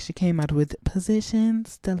Grande, she came out with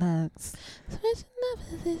Positions Deluxe.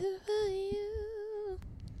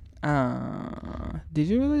 Did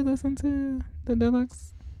you really listen to the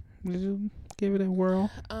Deluxe? Did you give it a whirl?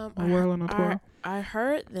 A whirl and a twirl? I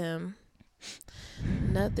heard them.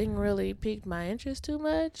 Nothing really piqued my interest too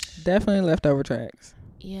much. Definitely leftover tracks.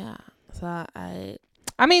 Yeah, so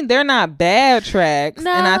I mean, they're not bad tracks, and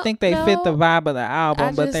I think they fit the vibe of the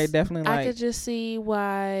album, but they definitely I could just see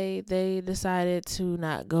why they decided to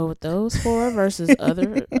not go with those four versus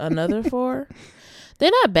another four.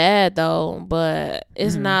 They're not bad though, but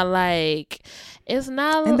it's not like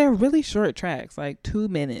and they're really short tracks, like 2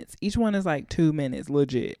 minutes. Each one is like 2 minutes,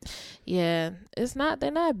 legit. Yeah,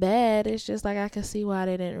 they're not bad. It's just like I could see why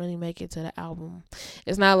they didn't really make it to the album.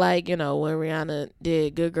 It's not like, you know, when Rihanna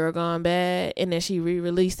did Good Girl Gone Bad and then she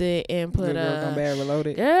re-released it and put Good Girl Gone Bad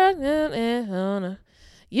Reloaded. Girl,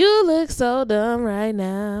 you look so dumb right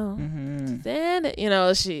now. Then, you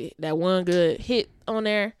know, that one good hit on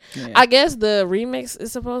there. Yeah. I guess the remix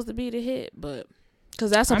is supposed to be the hit, but because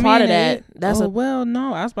that's part of that. Well,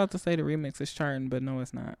 no, I was about to say the remix is charting, but no,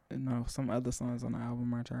 it's not. No, some other songs on the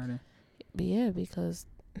album are charting. But yeah, because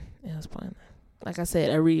it was pointless. Like I said,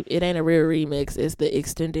 it ain't a real remix. It's the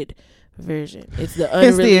extended version. It's the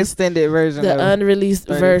unreleased. It's the extended version. The unreleased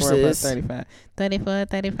verses. 35. 34,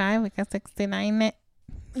 35. We got 69.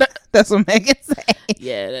 That's what Megan said.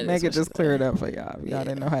 Yeah, Megan just cleared it up for y'all. Y'all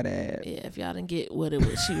didn't know how to add. Yeah, if y'all didn't get what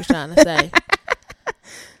she was trying to say.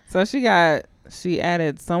 So she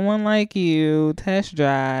added Someone Like You, Test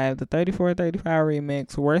Drive, the 34-35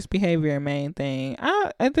 remix, Worst Behavior, and Main Thing.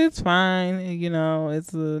 It's fine. You know,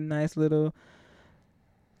 it's a nice little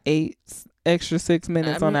 6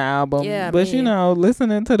 minutes on the album. Yeah, but you know,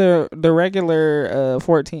 listening to the regular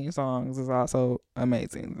 14 songs is also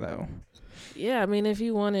amazing though. Yeah, I mean, if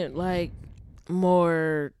you wanted like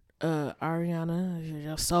more Ariana,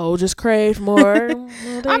 your soul just craved more.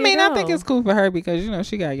 I mean, I think it's cool for her because, you know,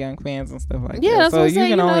 she got young fans and stuff like that. Yeah, so you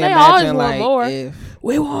can only imagine like if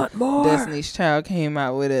we want more. Destiny's Child came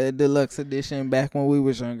out with a deluxe edition back when we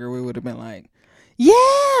was younger, we would have been like, yeah,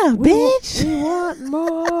 bitch, we want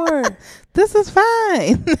more. This is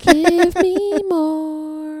fine. Give me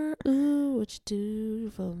more. Ooh, what you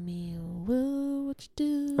do for me? Ooh, what you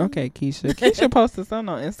do? Okay, Keisha posted something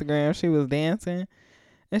on Instagram. She was dancing.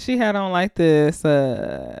 And she had on like this,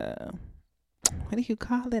 what do you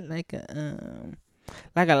call it? Like a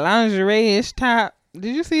lingerie-ish top.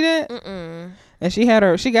 Did you see that? Mm-mm. And she got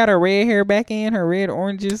her red hair back in, her red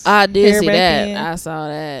oranges. I did see that. I saw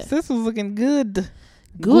that. Sis was looking good.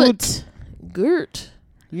 Good.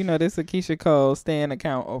 You know, this is a Keisha Cole Stan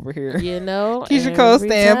account over here. You know, Keisha Cole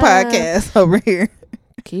Stan podcast over here.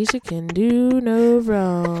 Keisha can do no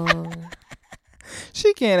wrong.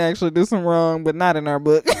 She can't actually do some wrong, but not in our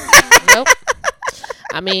book. Nope.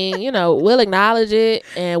 I mean, you know, we'll acknowledge it,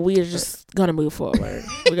 and we're just gonna move forward.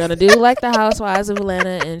 We're gonna do like the Housewives of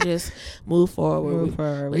Atlanta and just move forward.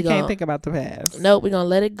 We can't think about the past. Nope, we're gonna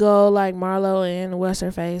let it go like Marlo and what's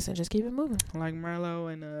her face and just keep it moving. Like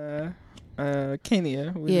Marlo and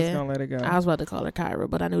Kenya. We're just gonna let it go. I was about to call her Kyra,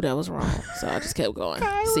 but I knew that was wrong, so I just kept going.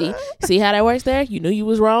 See how that works there? You knew you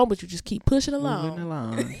was wrong, but you just keep pushing along. Moving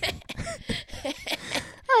along.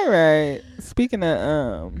 All right. Speaking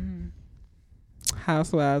of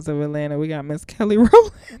Housewives of Atlanta, we got Miss Kelly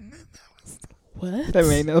Rowland. What? That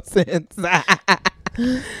made no sense.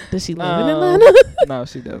 Does she live in Atlanta? No,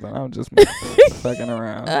 she doesn't. I'm just fucking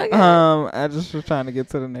around. Okay. I just was trying to get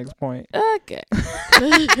to the next point. Okay.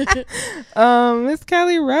 Miss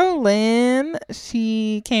Kelly Rowland,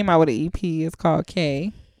 she came out with an EP. It's called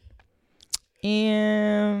K.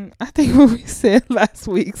 And I think what we said last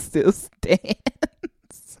week still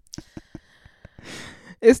stands.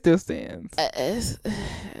 It still stands.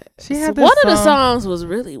 She had one of the songs was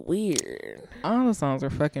really weird. All the songs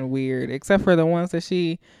are fucking weird, except for the ones that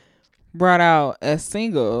she brought out as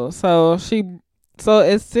singles. So she So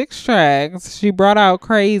it's 6 tracks. She brought out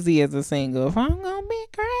Crazy as a single. If I'm gonna be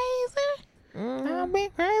crazy, I'll be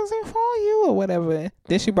crazy for you, or whatever.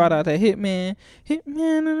 Then she brought out the Hitman,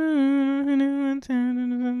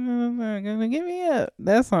 gonna give me up.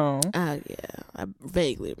 That song. Yeah, I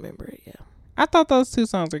vaguely remember it. Yeah, I thought those 2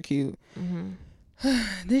 songs were cute. mm-hmm.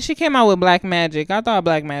 Then she came out with Black Magic. I thought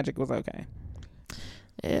Black Magic was okay.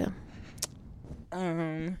 Yeah.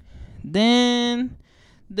 Then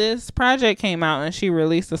this project came out and she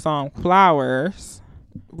released the song Flowers,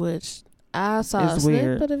 which I saw it's a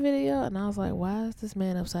weird. snip of the video and I was like, why is this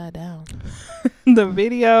man upside down? The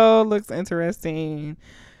video looks interesting.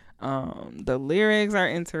 The lyrics are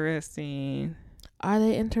interesting. Are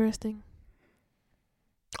they interesting?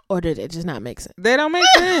 Or did it just not make sense? They don't make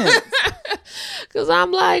sense. Cause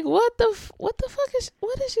I'm like, what the fuck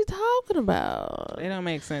what is she talking about? They don't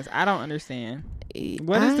make sense. I don't understand.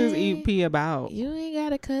 What is this EP about? You ain't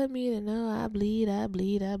gotta cut me to know I bleed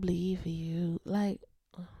for you. Like,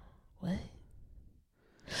 what?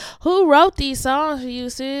 Who wrote these songs for you,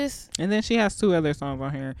 sis? And then she has 2 other songs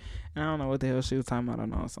on here. And I don't know what the hell she was talking about on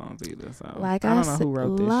those songs either. So like I don't know who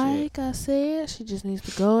wrote this shit. Like I said, she just needs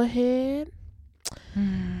to go ahead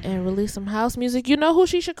and release some house music. You know who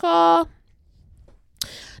she should call?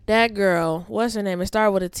 That girl. What's her name? It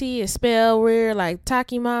started with a T. It's spelled weird, like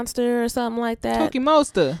Taki Monster or something like that. Toki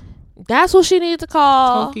Monster. That's what she needs to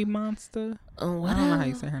call. Toki Monster. I don't know how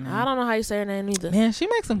you say her name. I don't know how you say her name either. Man, she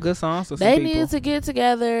makes some good songs for some They people. need to get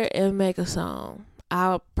together and make a song.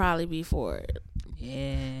 I'll probably be for it.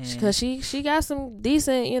 Yeah. Because she got some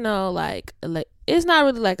decent, like it's not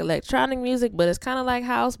really like electronic music, but it's kind of like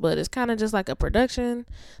house, but it's kind of just like a production.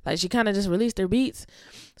 Like she kind of just released her beats.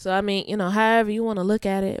 So, I mean, however you want to look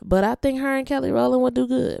at it. But I think her and Kelly Rowland would do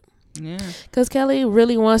good. Yeah. Because Kelly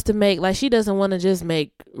really wants to make, like, she doesn't want to just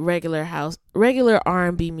make regular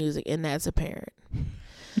R&B music, and that's apparent.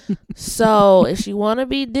 So, if she want to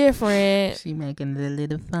be different. She making it a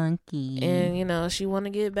little funky. And, she want to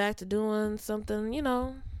get back to doing something,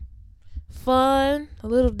 fun, a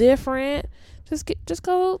little different. Just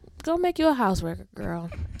go make you a house record, girl.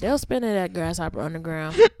 They'll spin it at Grasshopper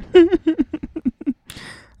Underground.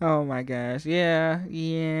 Oh my gosh. Yeah.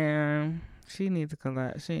 She needs to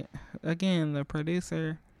collab. Again, the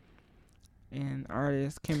producer and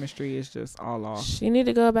artist chemistry is just all off. She need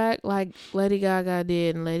to go back like Lady Gaga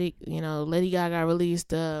did, and Lady Gaga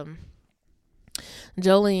released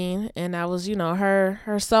Jolene, and that was her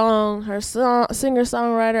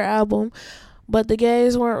singer-songwriter album. But the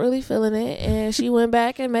gays weren't really feeling it, and she went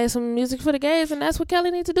back and made some music for the gays, and that's what Kelly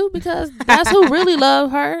needs to do, because that's who really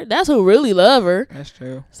love her. That's who really love her. That's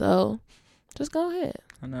true. So, just go ahead.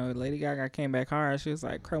 I know Lady Gaga came back hard. She was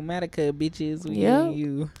like, Chromatica, bitches. We Yep. giving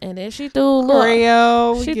you. And then she threw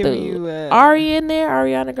Choreo. she giving threw you Ari in there.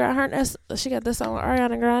 Ariana Grande. She got this song with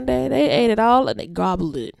Ariana Grande. They ate it all and they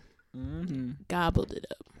gobbled it. Mm-hmm. Gobbled it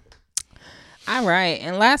up. All right.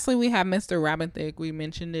 And lastly, we have Mr. Robin Thicke. We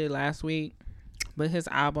mentioned it last week. But his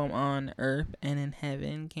album On Earth and in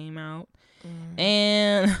Heaven came out.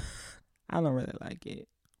 And I don't really like it.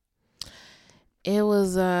 It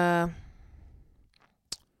was okay.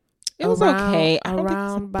 I don't think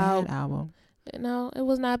it's a about bad album. No, it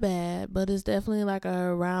was not bad, but it's definitely like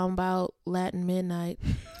a roundabout Latin midnight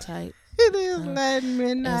type. It is Latin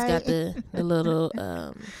midnight. It's got the little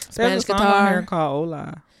Spanish There's a song guitar on here called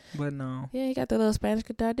Hola, but no. Yeah, he got the little Spanish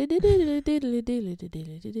guitar, and then he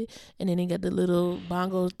got the little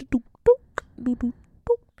bongos,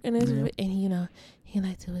 and he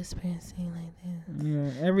likes to whisper and sing like this. Yeah,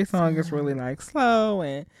 every song is really like slow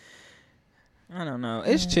and I don't know.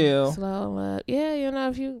 It's chill. Slow, yeah,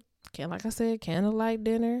 if you can, like I said, candlelight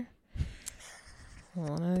dinner.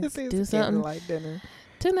 Wanna do something like dinner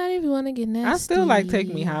tonight if you want to get nasty. I still like Take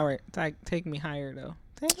Me Higher though.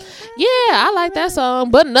 Yeah, I like that song,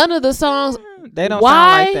 but none of the songs. They don't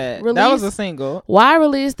sound like that. That was a single. Why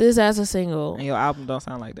release this as a single? And your album don't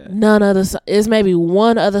sound like that. None of the. It's maybe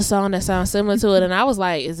one other song that sounds similar to it, and I was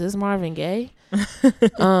like, "Is this Marvin Gaye?"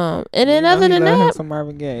 And then other than that, some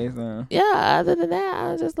Marvin Gaye. So. Yeah. Other than that,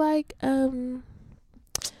 I was just like, what?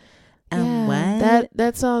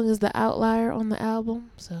 That song is the outlier on the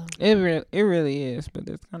album. So it really is, but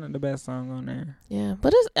it's kind of the best song on there. Yeah,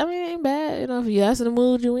 but it ain't bad. If you that's the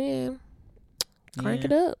mood you in, crank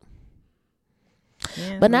it up.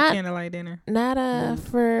 Yeah, but not candlelight dinner. Not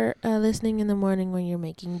for listening in the morning when you're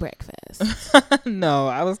making breakfast. No,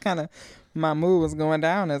 I was my mood was going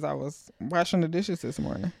down as I was washing the dishes this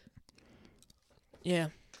morning. Yeah.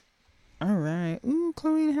 All right. Ooh,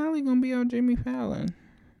 Chloe and Halle gonna be on Jimmy Fallon.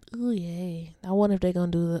 Ooh, yay. I wonder if they're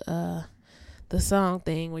gonna do the song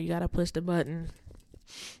thing where you gotta push the button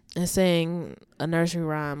and sing a nursery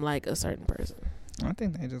rhyme like a certain person. I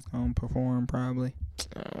think they just gonna perform probably.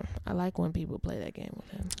 I like when people play that game with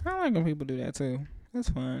him. I like when people do that too. It's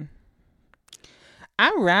fun.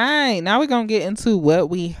 All right, now we're gonna get into what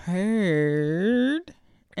we heard,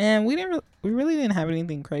 and we really didn't have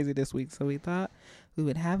anything crazy this week, so we thought we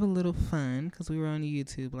would have a little fun because we were on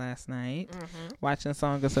YouTube last night watching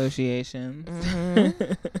song associations.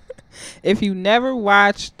 If you never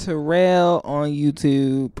watched Terrell on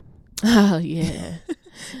YouTube, oh yeah,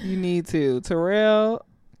 you need to. Terrell,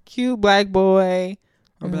 cute black boy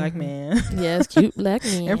or black man. Yes, cute black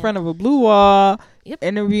man in front of a blue wall. Yep.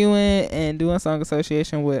 Interviewing and doing song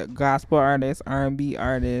association with gospel artists, R&B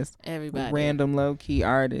artists, everybody, random low key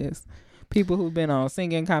artists, people who've been on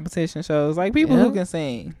singing competition shows, like people who can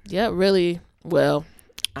sing. Yep, really. Well,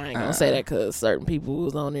 I ain't gonna say that because certain people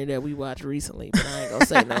was on there that we watched recently, but I ain't gonna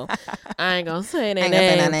say no. I ain't gonna say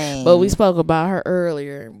their name. But we spoke about her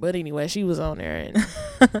earlier. But anyway, she was on there, and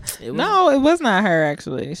it was not her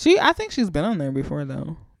actually. I think she's been on there before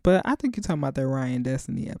though. But I think you're talking about that Ryan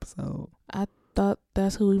Destiny episode. I thought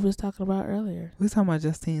that's who we was talking about earlier. We talking about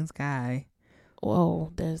Justine Skye.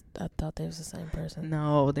 Whoa, I thought they was the same person.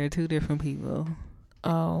 No, they're two different people.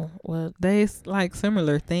 Oh, well, they like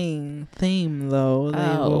similar theme though. They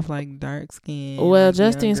both like dark skin. Well,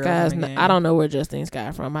 Justine Skye is I don't know where Justine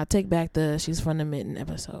Skye from. I take back she's from the Mitten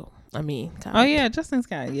episode. I mean, oh yeah, Justine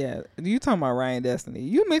Skye. Yeah, you talking about Ryan Destiny?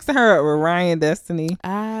 You mixing her up with Ryan Destiny?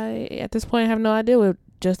 I at this point have no idea what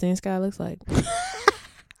Justine Skye looks like.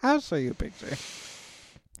 I'll show you a picture.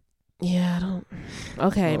 Yeah, I don't.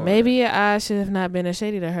 Okay, Lord. Maybe I should have not been as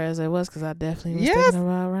shady to her as I was because I definitely was thinking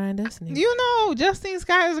about Ryan Destiny. You know, Justine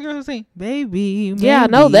Skye is a girl who sings "Baby." Maybe. Yeah, I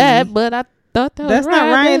know that, but I thought that's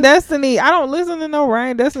not Ryan Destiny. I don't listen to no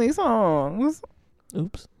Ryan Destiny songs.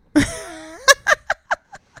 Oops.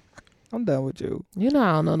 I'm done with you. You know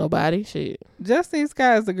I don't know nobody. Shit. Justine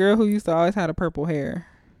Skye is the girl who used to always have the purple hair.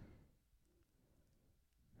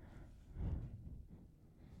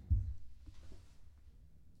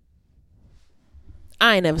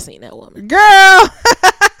 I ain't never seen that woman. Girl!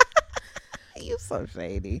 You so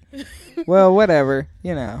shady. Well, whatever.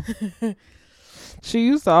 You know. She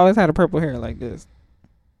used to always have the purple hair like this.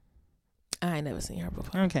 I ain't never seen her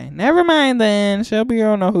before. Okay. Never mind then. Shelby, you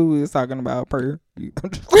don't know who we was talking about. Whatever.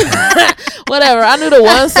 I knew the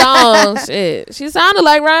one song. Shit. She sounded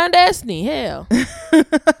like Ryan Destiny. Hell.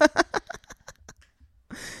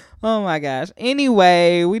 Oh my gosh.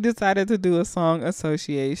 Anyway, we decided to do a song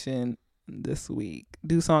association this week.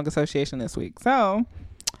 So,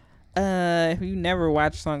 if you never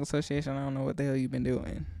watched song association, I don't know what the hell you've been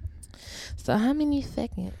doing. So how many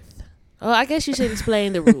seconds? Oh, I guess you should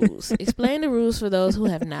explain the rules. Explain the rules for those who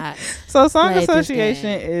have not. So song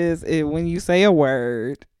association is when you say a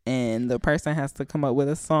word and the person has to come up with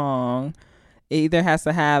a song. It either has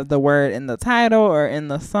to have the word in the title or in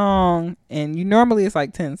the song, and normally it's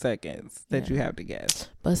like 10 seconds that you have to guess.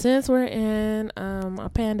 But since we're in a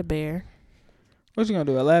panda bear. What you gonna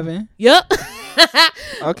do, 11? Yep.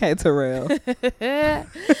 Okay, Terrell.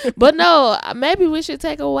 But no, maybe we should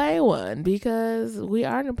take away one because we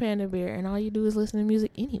are in a panda bear and all you do is listen to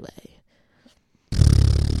music anyway.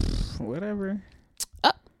 Whatever.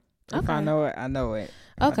 Oh, okay. If I know it, I know it.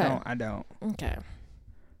 Okay. I don't. Okay.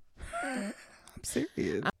 I'm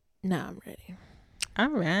serious. Now I'm ready. All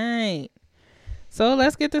right. So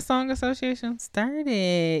let's get the song association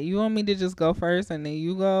started. You want me to just go first and then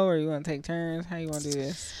you go, or you want to take turns? How you want to do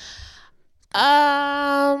this?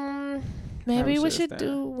 Maybe we should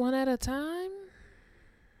do one at a time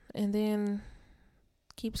and then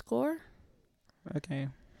keep score. Okay.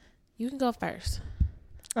 You can go first.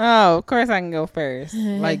 Oh, of course I can go first.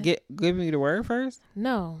 Like, give me the word first?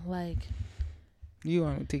 No, like. You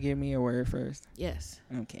want to give me a word first? Yes.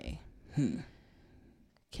 Okay.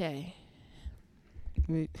 Okay.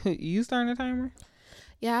 You starting a timer?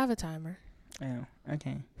 Yeah, I have a timer. Oh,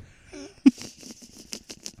 okay.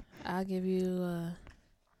 I'll give you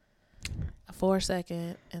a 4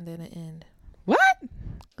 second and then an end. What?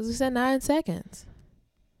 Because we said 9 seconds.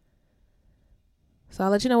 So I'll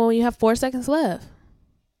let you know when you have 4 seconds left.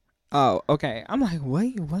 Oh, okay. I'm like,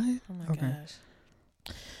 wait, what? Oh my gosh.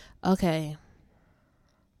 Okay.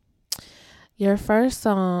 Your first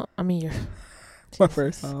song, my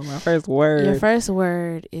first song, my first word. Your first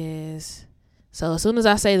word is, so as soon as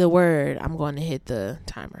I say the word, I'm going to hit the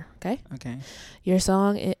timer, okay? Okay.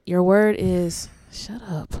 Your word is, shut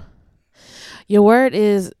up. Your word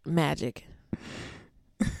is magic.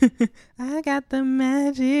 I got the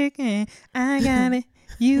magic and I got it.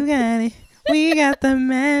 You got it. We got the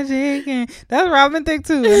magic. And that's Robin Thicke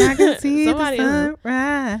too. And I can see the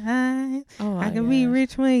sunrise. Oh I can be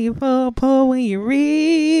rich when you poor when you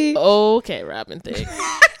read. Okay, Robin Thicke.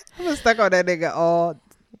 I was stuck on that nigga all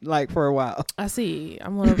like for a while. I see.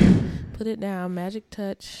 I'm gonna put it down. Magic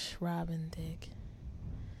Touch, Robin Thicke.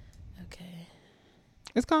 Okay.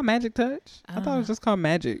 It's called Magic Touch. I thought it was just called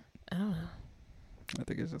Magic. I don't know. I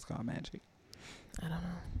think it's just called Magic. I don't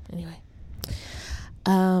know. Anyway.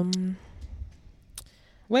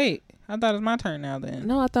 Wait, I thought it was my turn now then.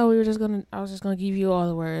 No, I thought we were just gonna. I was just gonna give you all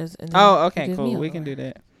the words. And then okay, cool. We can do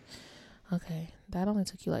that. Okay, that only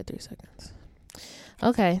took you like 3 seconds.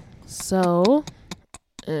 Okay, so.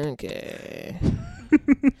 Okay.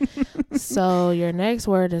 So your next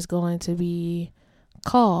word is going to be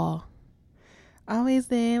call. Always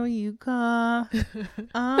there when you call.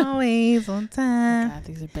 Always on time. God,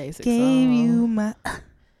 these are basic. Gave you my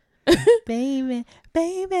baby.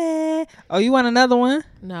 Oh, you want another one?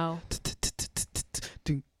 No.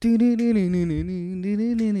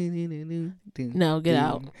 No, get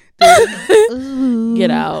out.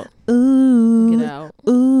 Get out. Ooh. Get out.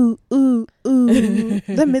 Ooh.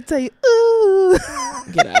 Let me tell you. Ooh.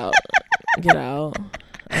 Get out. Get out.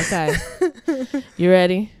 Okay. You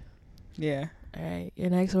ready? Yeah. All right. Your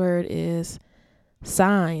next word is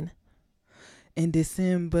sign. In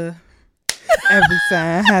December, every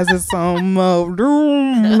sign has its own mode.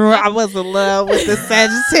 I was in love with the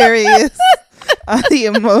Sagittarius. All the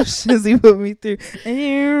emotions he put me through.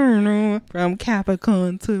 From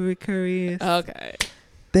Capricorn to Aquarius. Okay.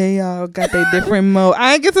 They all got their different mode.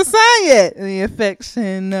 I ain't get to sign yet. The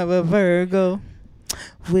affection of a Virgo.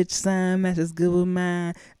 Which sign matches good with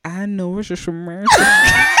mine? I know it's just romantic.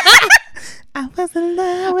 I was in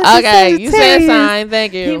love with Okay, you said sign.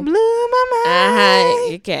 Thank you. He blew my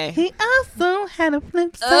mind. Okay. He also had a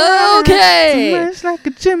flip side. Okay. Too much like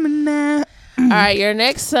a Gemini. All right, your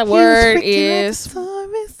next word is.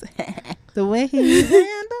 The way he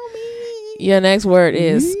handled me. Your next word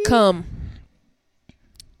is come.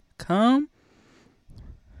 Come.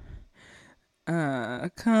 You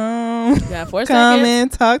got 4 Come seconds.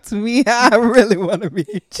 and talk to me. I really want to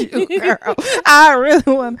meet you, girl. I really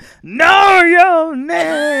want to know your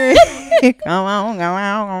name. Come on.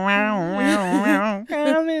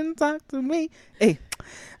 Come and talk to me. Hey,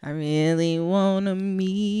 I really want to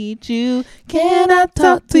meet you. Can I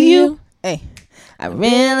talk to you? Hey, I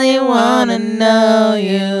really want to know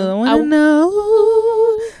you.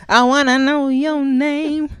 I want to know your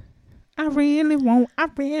name. I really want.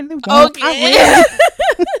 Okay.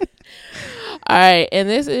 All right, and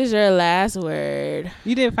this is your last word.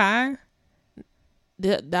 You did 5?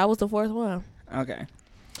 That was the 4th one. Okay.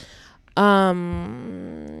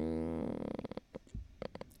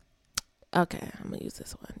 Okay, I'm gonna use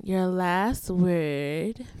this one. Your last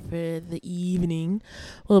word for the evening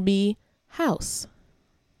will be house.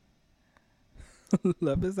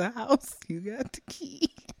 Love is a house. You got the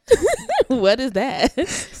key. What is that?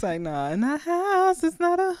 It's like, nah, in a house, it's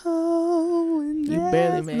not a home. You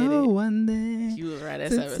barely made no it. One there You was right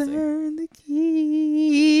at to 7. turn the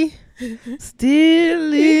key.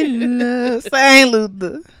 Still in love. Saint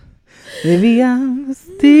Luther. Baby, I'm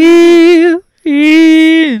still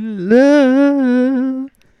in love.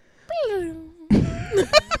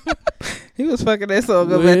 He was fucking that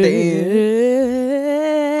song up at the end.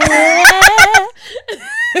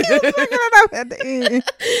 He was fucking it up at the end.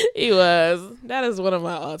 He was. That is one of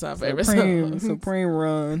my all-time favorite songs. Supreme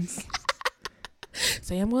runs.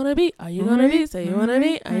 Say I'm gonna be. Are you gonna be? Say you wanna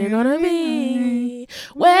be. Are you gonna be?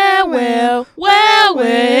 Well.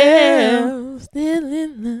 Still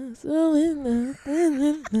in love, so in love, still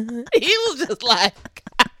in love. He was just like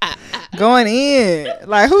going in.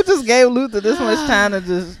 Like, who just gave Luther this much time to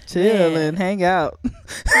just chill and hang out?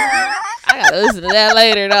 I gotta listen to that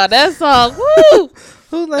later. Though that song, woo!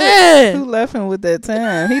 Who left him with that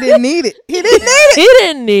time? He didn't need it. He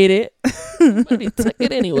didn't need it. But he took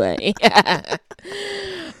it anyway. All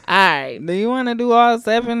right. Do you want to do all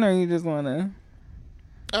 7 or you just want to?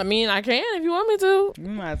 I mean, I can if you want me to. You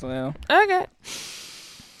might as well. Okay.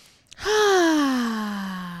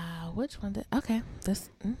 Which one did? Okay. This.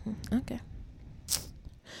 Okay.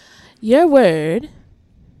 Your word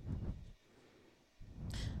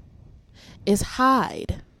is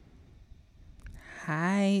hide.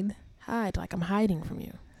 Hide. Like I'm hiding from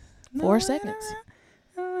you. 4 seconds.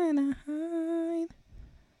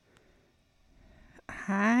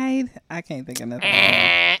 Hide. I can't think of nothing.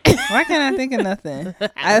 Why can't I think of nothing?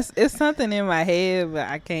 It's something in my head, but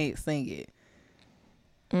I can't sing it.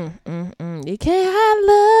 You can't hide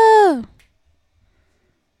love.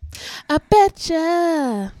 I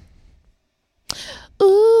betcha.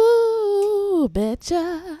 Ooh. Ooh,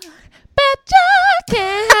 betcha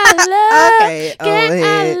can't hide love. Okay, Can't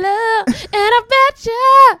hide love. And I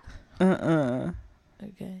betcha.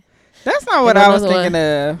 Okay. That's not what I was thinking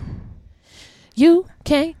of. You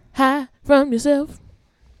can't hide from yourself.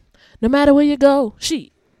 No matter where you go,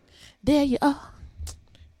 there you are.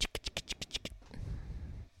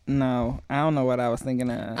 No, I don't know what I was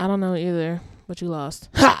thinking of. I don't know either, but you lost.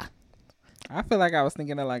 Ha! I feel like I was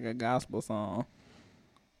thinking of like a gospel song.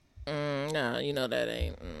 No, you know that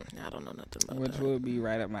ain't. I don't know nothing about Which that. would be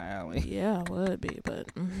right up my alley. Yeah, would be, but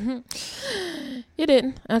you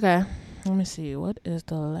didn't. Okay, let me see. What is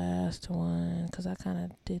the last one? Because I kind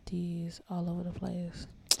of did these all over the place.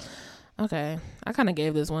 Okay, I kind of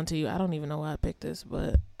gave this one to you. I don't even know why I picked this,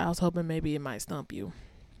 but I was hoping maybe it might stump you.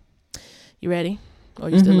 You ready? Or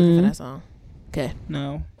you still looking for that song? Okay.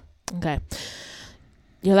 No. Okay.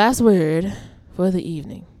 Your last word for the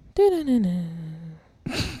evening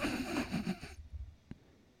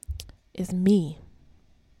is me.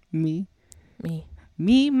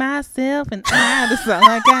 Me, myself, and I. That's all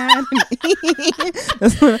I got.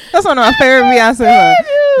 That's one of my favorite Beyonce songs.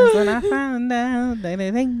 That's when I found out that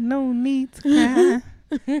it ain't no need to cry.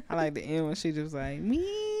 I like the end when she just like, me,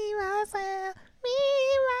 myself,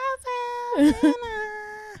 and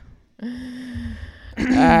All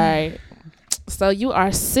right. So you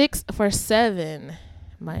are 6 for 7,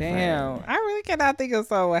 my Damn, friend. I really cannot think of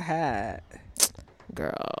song with hide.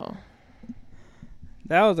 Girl.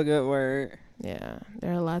 That was a good word. Yeah,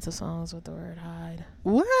 there are lots of songs with the word hide.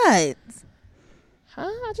 What? Huh?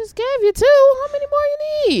 I just gave you 2. How many more you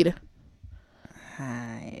need?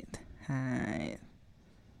 Hide.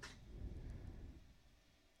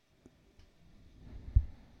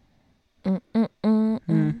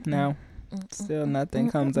 No. Still nothing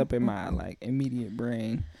comes up in my like immediate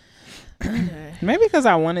brain. Okay. Maybe because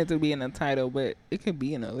I want it to be in the title, but it could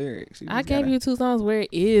be in the lyrics. I gave you 2 songs where it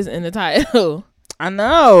is in the title. I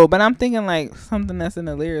know, but I'm thinking like something that's in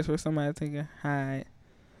the lyrics where somebody taking hide.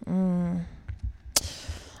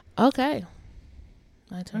 Okay.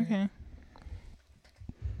 My turn. Okay.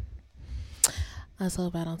 Let's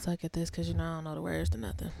hope I don't suck at this because I don't know the words to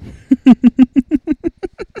nothing.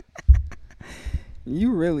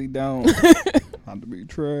 You really don't. About to be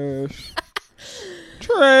trash.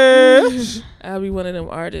 Trash. I'll be one of them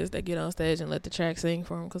artists that get on stage and let the track sing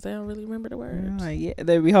for them because they don't really remember the words. Like, yeah,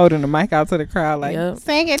 they be holding the mic out to the crowd like, Yep.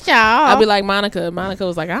 Sing it, y'all. I'll be like Monica. Monica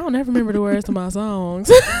was like, I don't ever remember the words to my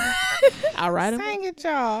songs. I'll write them. Sing it,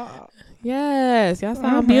 y'all. Yes, y'all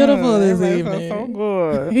sound beautiful this That evening. so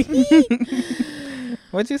good.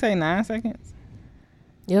 What'd you say, 9 seconds?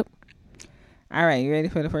 Yep. All right, you ready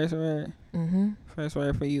for the first word? Mm-hmm. First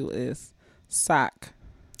word for you is sock.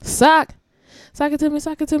 Sock. Sock it to me,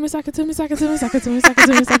 sock it to me, sock it to me, sock it to me, sock it to me, sock it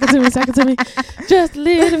to me, sock it to me, sock it to me. Just a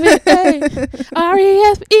little bit, hey.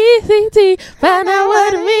 RESPECT. Find out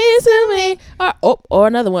what it means to me. Or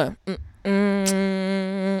another one.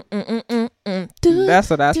 That's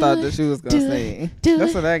what I thought that she was going to say.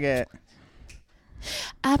 That's what I got.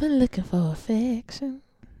 I've been looking for affection,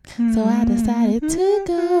 so I decided to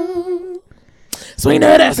go. Swing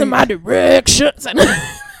that ass in my direction. What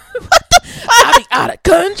the fuck? I be out of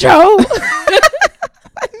control. You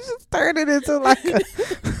just turned it into like a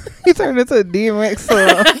you turned it into a DMX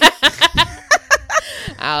song.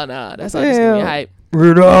 I don't know. That's all just give me hype.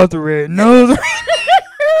 Rudolph the red nose.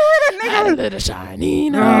 Had a little shiny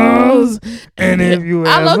nose. And if you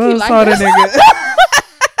I ever low-key like saw the that. nigga.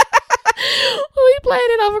 We played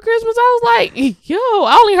it over Christmas. I was like, yo,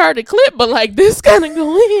 I only heard the clip, but like this kind of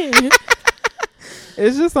go in.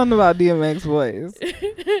 It's just something about DMX voice.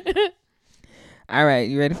 All right,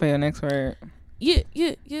 you ready for your next word? Yeah.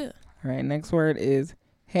 All right, next word is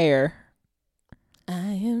hair.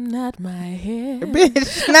 I am not my hair.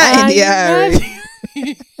 Bitch, not India.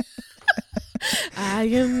 I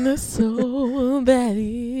am the soul that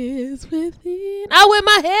is within. I whip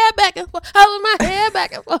my hair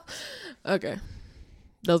back and forth. Okay.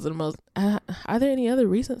 Those are the most. Are there any other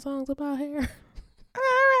recent songs about hair?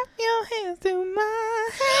 I wrap your hands to my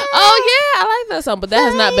hair. Oh, yeah. I like that song, but that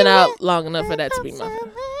has not been out long enough for that to be my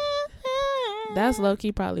favorite. That's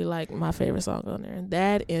low-key probably like my favorite song on there.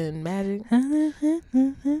 That and Magic.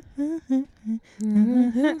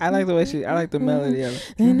 I like the way I like the melody of it.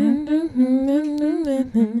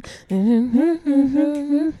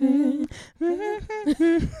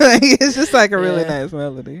 Like, it's just like a really nice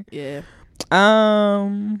melody. Yeah.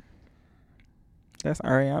 That's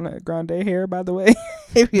Ariana Grande hair, by the way.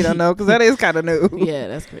 If you don't know, because that is kind of new. Yeah,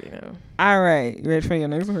 that's pretty new. All right, you ready for your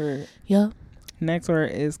next word? Yup. Next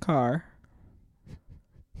word is car.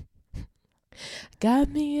 Got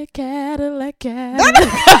me a Cadillac.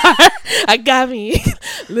 I got me.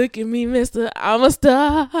 Look at me, mister. I'm a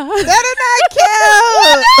star. That is not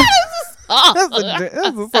count.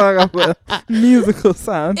 That's a song of a musical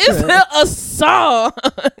soundtrack. It's a song.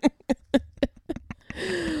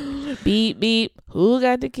 Beep, beep. Who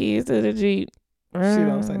got the keys to the Jeep? She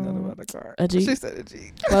don't say nothing about the car. A Jeep. She said a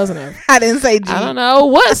Jeep. Close enough. I didn't say Jeep. I don't know.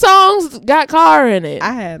 What songs got car in it?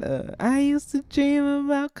 I used to dream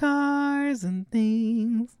about cars and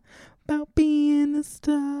things. About being a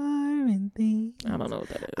star and things. I don't know what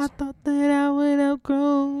that is. I thought that I would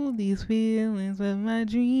outgrow these feelings, but my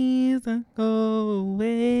dreams don't go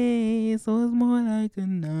away. So it's more like a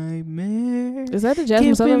nightmare. Is that the Jasmine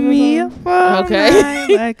Keeping Sullivan me song? up all Okay. night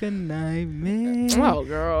like a nightmare. Oh,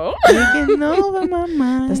 girl. Taking over my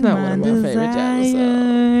mind. That's not one of my favorite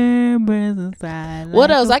Jasmine songs.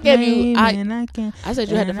 What else? I gave you. I said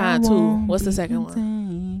you had to and find I two. won't What's the be second one?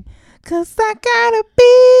 contained. 'Cause I gotta be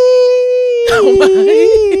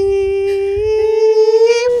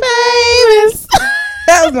famous.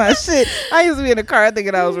 That was my shit. I used to be in the car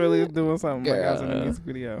thinking I was really doing something like I was in a music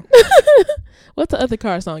video. What's the other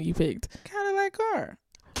car song you picked? Cadillac car.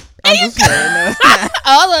 I'm just saying that.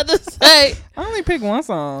 I was about to say. I only picked one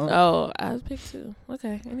song. Oh, I picked two.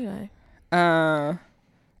 Okay, anyway.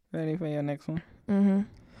 Ready for your next one? Mm-hmm.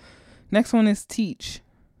 Next one is Teach.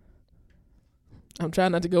 I'm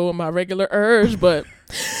trying not to go with my regular urge, but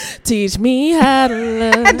teach me how to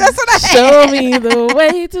love. That's what I Show me the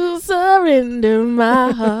way to surrender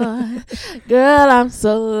my heart. Girl, I'm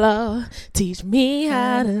so lost. Teach me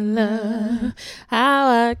how to love. How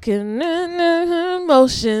I can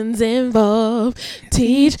emotions involved.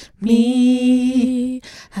 Teach me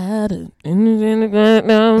how to.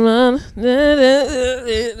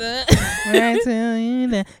 I tell you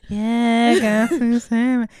that, yeah, got to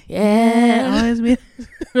say, Yeah, always be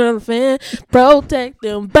a fan. Protect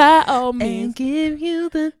them by all means. and give you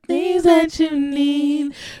the things that you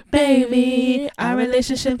need, baby. Our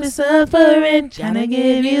relationship is suffering, trying to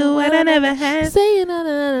give you what I never had. Say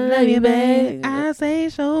another love you, babe. I say,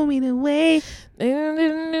 show me the way.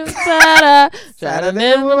 Try to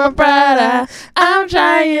live with my pride. I'm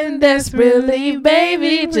trying desperately,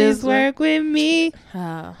 baby. Just work with me.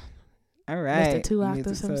 Oh, All right. Mr. 2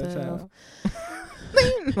 Octaves Music himself.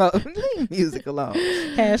 Leave music alone.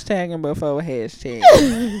 Hashtagging before hashtag.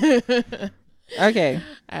 Okay.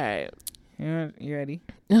 all right. You ready?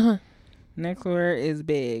 Uh-huh. Next word is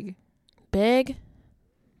beg. Beg.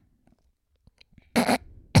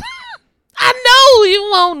 I know you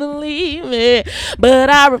want to leave me, but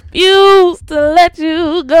I refuse to let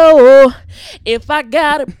you go. If I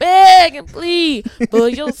gotta beg and plead for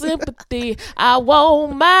your sympathy, I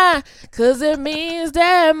won't mind, 'cause it means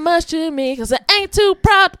that much to me, 'cause I ain't too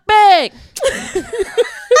proud to beg.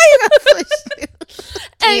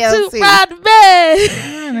 Ain't too proud to beg.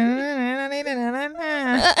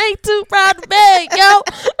 I ain't too proud to beg, yo.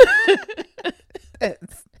 Okay,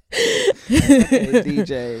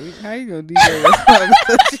 DJ. How you gonna DJ that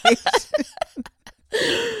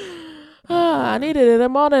I need it in the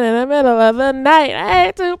morning, in the middle of the night. I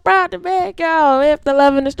ain't too proud to beg, yo. If the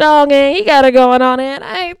loving is strong and he got it going on, and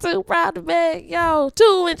I ain't too proud to beg, yo.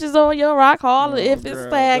 2 inches on your rock hall if it's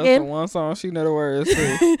sagging. That's the one song she know the words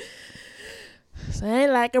to. So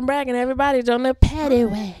ain't like I'm bragging. Everybody's on the paddy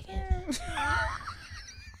wagon.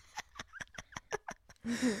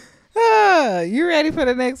 You ready for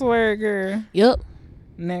the next word, girl? Yup.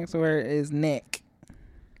 Next word is neck.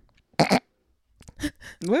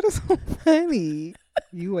 What is so funny?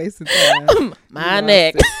 You wasted time. My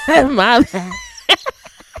neck. My back.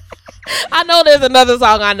 I know there's another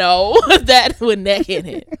song I know that with neck in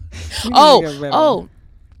it.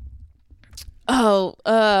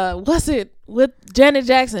 What's it with Janet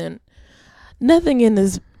Jackson? Nothing in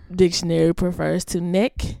this dictionary refers to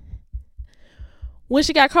neck. When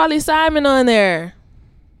she got Carly Simon on there.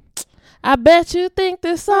 I bet you think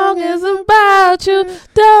this song is about you,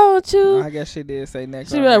 don't you? I guess she did say neck.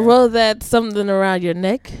 She wrote that something around your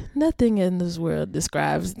neck. Nothing in this world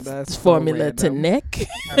describes That's formula so to neck.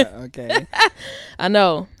 Okay. I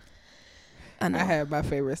know. I have my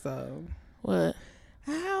favorite song. What?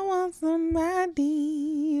 I want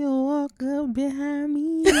somebody to walk up behind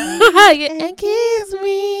me and kiss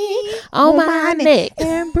me on my neck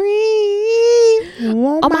and breathe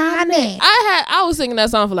on my neck. I was singing that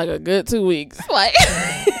song for like a good 2 weeks. Like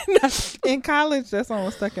in college, that song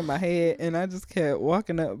was stuck in my head, and I just kept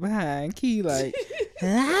walking up behind Key like,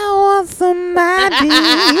 I want somebody.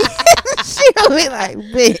 She'll be like,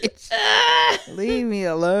 bitch, leave me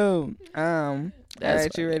alone. All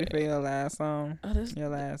right, you ready for your last song? Your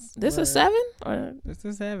last. This word. is 7? Or? This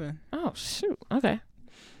is 7. Oh shoot. Okay.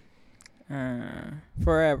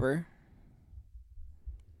 Forever.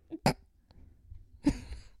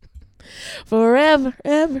 Forever,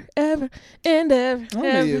 ever, ever, and ever, I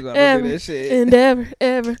knew you was ever, gonna ever, do that shit. and ever,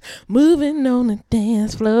 ever, moving on the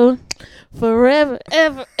dance floor. Forever,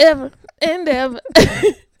 ever, ever, and ever. That's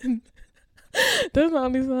the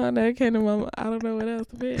only song that came to my mind. I don't know what else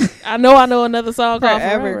to be. I know another song called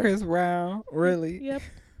Forever. Chris Brown. Really? Yep.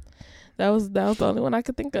 That was the only one I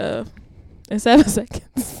could think of in 7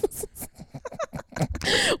 seconds.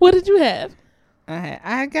 What did you have?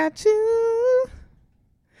 I got you.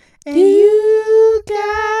 And you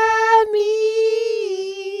got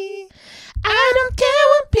me. I don't care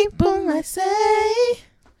what people might say.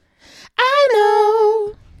 I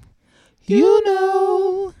know. You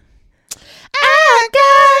know. I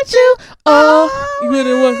got you. Oh, you be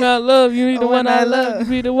the one I love. You be the one I love. You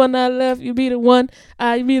be the one I love. You be the one.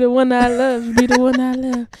 You be the one I love. You be the one I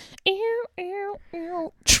love. Ew, ew,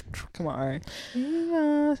 ew. Come on, all right.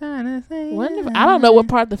 I don't know what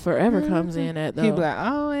part the forever comes in at though. He be like,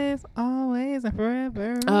 always, always, and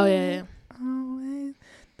forever. Oh yeah. Always.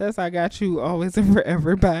 That's I Got You, Always and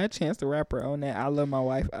Forever by Chance the Rapper on that I Love My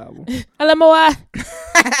Wife album. I love my wife.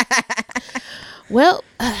 Well,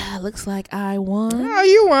 looks like I won. Oh,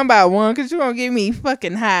 you won by one because you gonna give me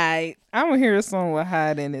fucking Hyde. I'm gonna hear a song with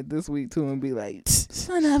Hyde in it this week too and be like,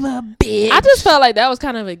 son of a bitch. I just felt like that was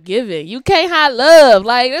kind of a given. You can't hide love.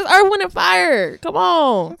 Like, it's Earth, Wind, and Fire. Come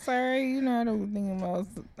on. I'm sorry, you know I don't thinking about.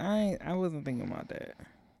 I wasn't thinking about that.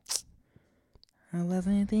 I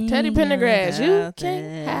wasn't thinking. Teddy Pendergrass, you about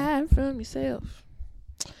can't that. hide from yourself.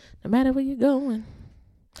 No matter where you're going,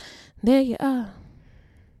 there you are.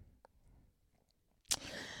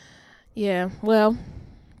 Yeah, well,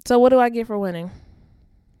 so what do I get for winning?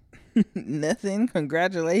 Nothing.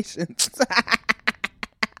 Congratulations.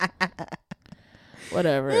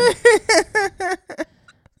 Whatever.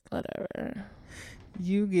 Whatever.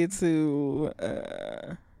 You get to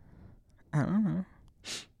I don't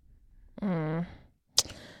know.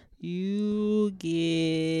 You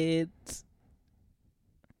get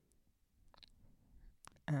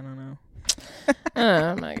I don't know.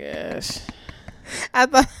 Oh my gosh. I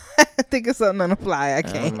think of something on the fly. I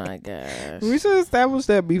can't. Oh my gosh. We should establish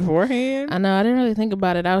that beforehand. I know. I didn't really think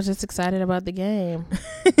about it. I was just excited about the game.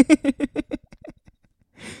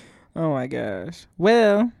 Oh my gosh.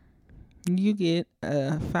 Well, you get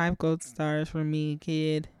 5 gold stars from me,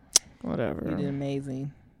 kid. Whatever. You did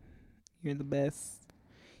amazing. You're the best.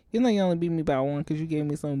 You know you only beat me by 1 because you gave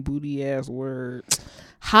me some booty ass word.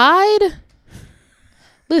 Hide?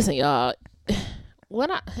 Listen, y'all. When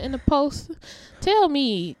I in the post, tell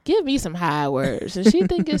me, give me some high words. And she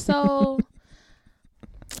think it's so.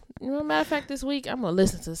 Matter of fact, this week I'm gonna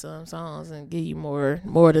listen to some songs and give you more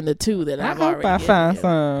than the 2 that I've already. I find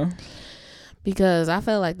some because I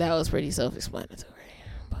felt like that was pretty self-explanatory.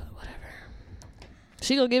 But whatever.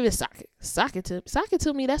 She gonna give it sock it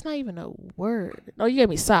to me. That's not even a word. Oh, you gave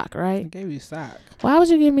me sock, right? I gave you sock. Why would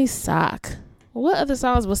you give me sock? What other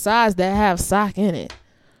songs besides that have sock in it?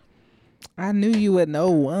 I knew you would know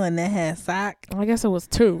one that had sock. I guess it was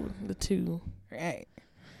 2. The 2. Right.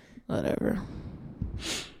 Whatever.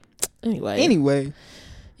 Anyway.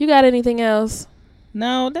 You got anything else?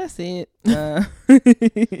 No, that's it. We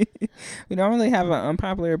don't really have an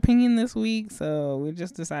unpopular opinion this week, so we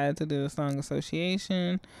just decided to do a song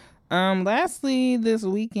association. Lastly, this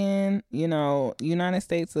weekend, United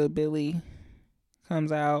States of Billy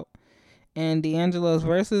comes out, and D'Angelo's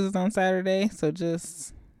Versus is on Saturday, so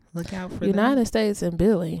just look out for United States and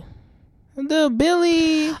Billy. The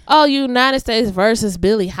Billy. Oh, United States versus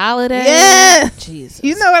Billie Holiday. Yeah. Jesus.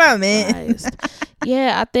 You know what I meant.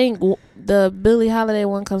 Yeah, I think the Billie Holiday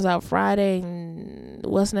one comes out Friday. And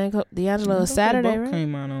what's the name? D'Angelo is Saturday, right?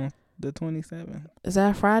 Came out on the 27th. Is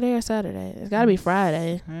that Friday or Saturday? It's got to be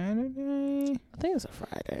Friday. Saturday. I think it's a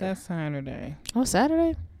Friday. That's Saturday. Oh,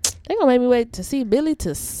 Saturday? They gonna make me wait to see Billy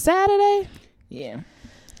to Saturday? Yeah.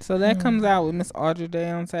 So that comes out with Miss Audrey Day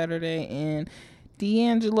on Saturday, and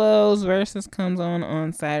D'Angelo's Versus comes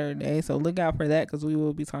on Saturday. So look out for that because we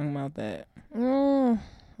will be talking about that.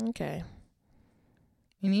 Okay.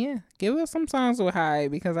 And yeah, give us some songs with Hyde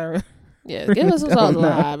because give us some songs with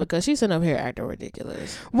Hyde because she's sitting up here acting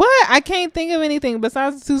ridiculous. What? I can't think of anything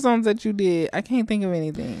besides the 2 songs that you did. I can't think of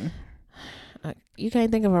anything. You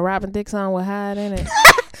can't think of a Robin Thicke song with Hyde in it?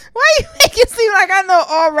 Why you make it seem like I know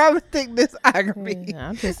all Robin Thicke discography?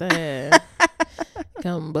 I'm just saying.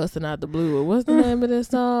 Come busting out the blue. What's the name of this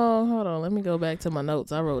song? Hold on, let me go back to my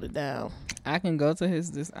notes. I wrote it down. I can go to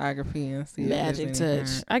his discography and see. Magic Touch.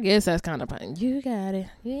 I guess that's kind of fun. You got it.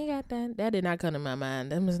 You ain't got that. That did not come to my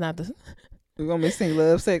mind. That was not the. We're gonna be singing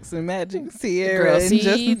Love, Sex, and Magic. Sierra. Girl, and see,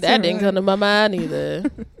 Justin that didn't come to my mind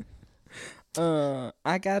either.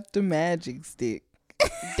 I got the magic stick.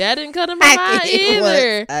 That didn't come to my mind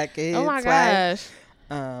either. I can hit Oh my twice.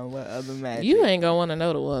 gosh. What other magic? You ain't gonna want to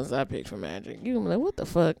know the ones I picked for magic. You gonna be like, what the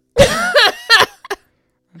fuck?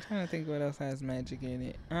 I'm trying to think what else has magic in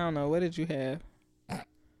it. I don't know. What did you have? I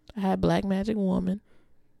had black magic woman.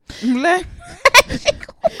 Black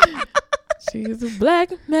She's a black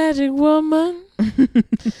magic woman.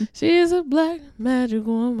 She's a black magic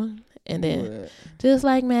woman. And then, just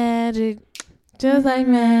like magic, just like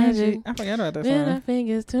magic. I forgot about that Then song. my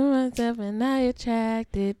fingers to myself and I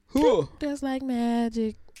attracted. Just like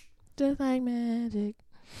magic, just like magic.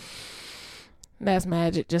 That's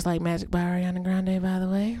Magic, Just Like Magic by Ariana Grande, by the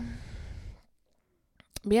way.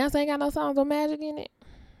 Beyonce ain't got no songs with magic in it.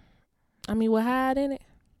 I mean, with Hyde in it.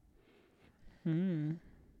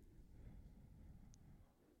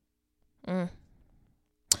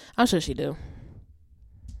 I'm sure she do.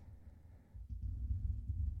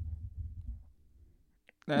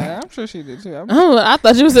 I'm sure she did too. I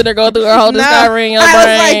thought you was sitting there going through her whole discovery in your brain. I was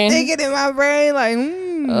like thinking in my brain, like,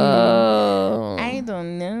 Oh. I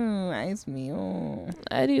don't know. Ice me on.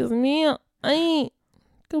 That is me. I ain't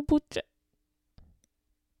kombucha.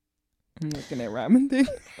 I'm looking at ramen thing.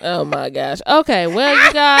 Oh my gosh. Okay, well,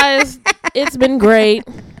 you guys, it's been great.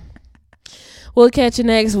 We'll catch you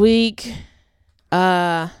next week.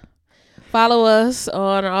 Follow us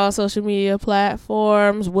on all social media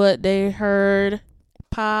platforms. What They Heard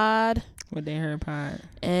Pod. What They Heard Pod.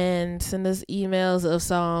 And send us emails of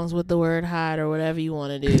songs with the word hide or whatever you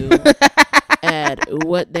want to do at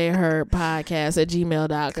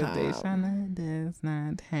whattheyheardpodcast@gmail.com. Deshauna does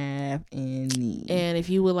not have any. And if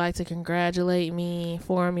you would like to congratulate me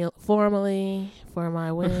formally for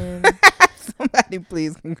my win, somebody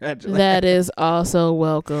please congratulate. that is also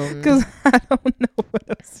welcome. Because I don't know what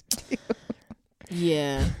else to do.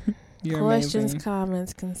 Yeah. You're Questions, amazing.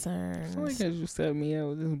 comments, concerns. Only because you set me up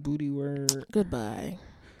with this booty word. Goodbye.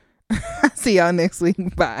 See y'all next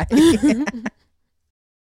week. Bye.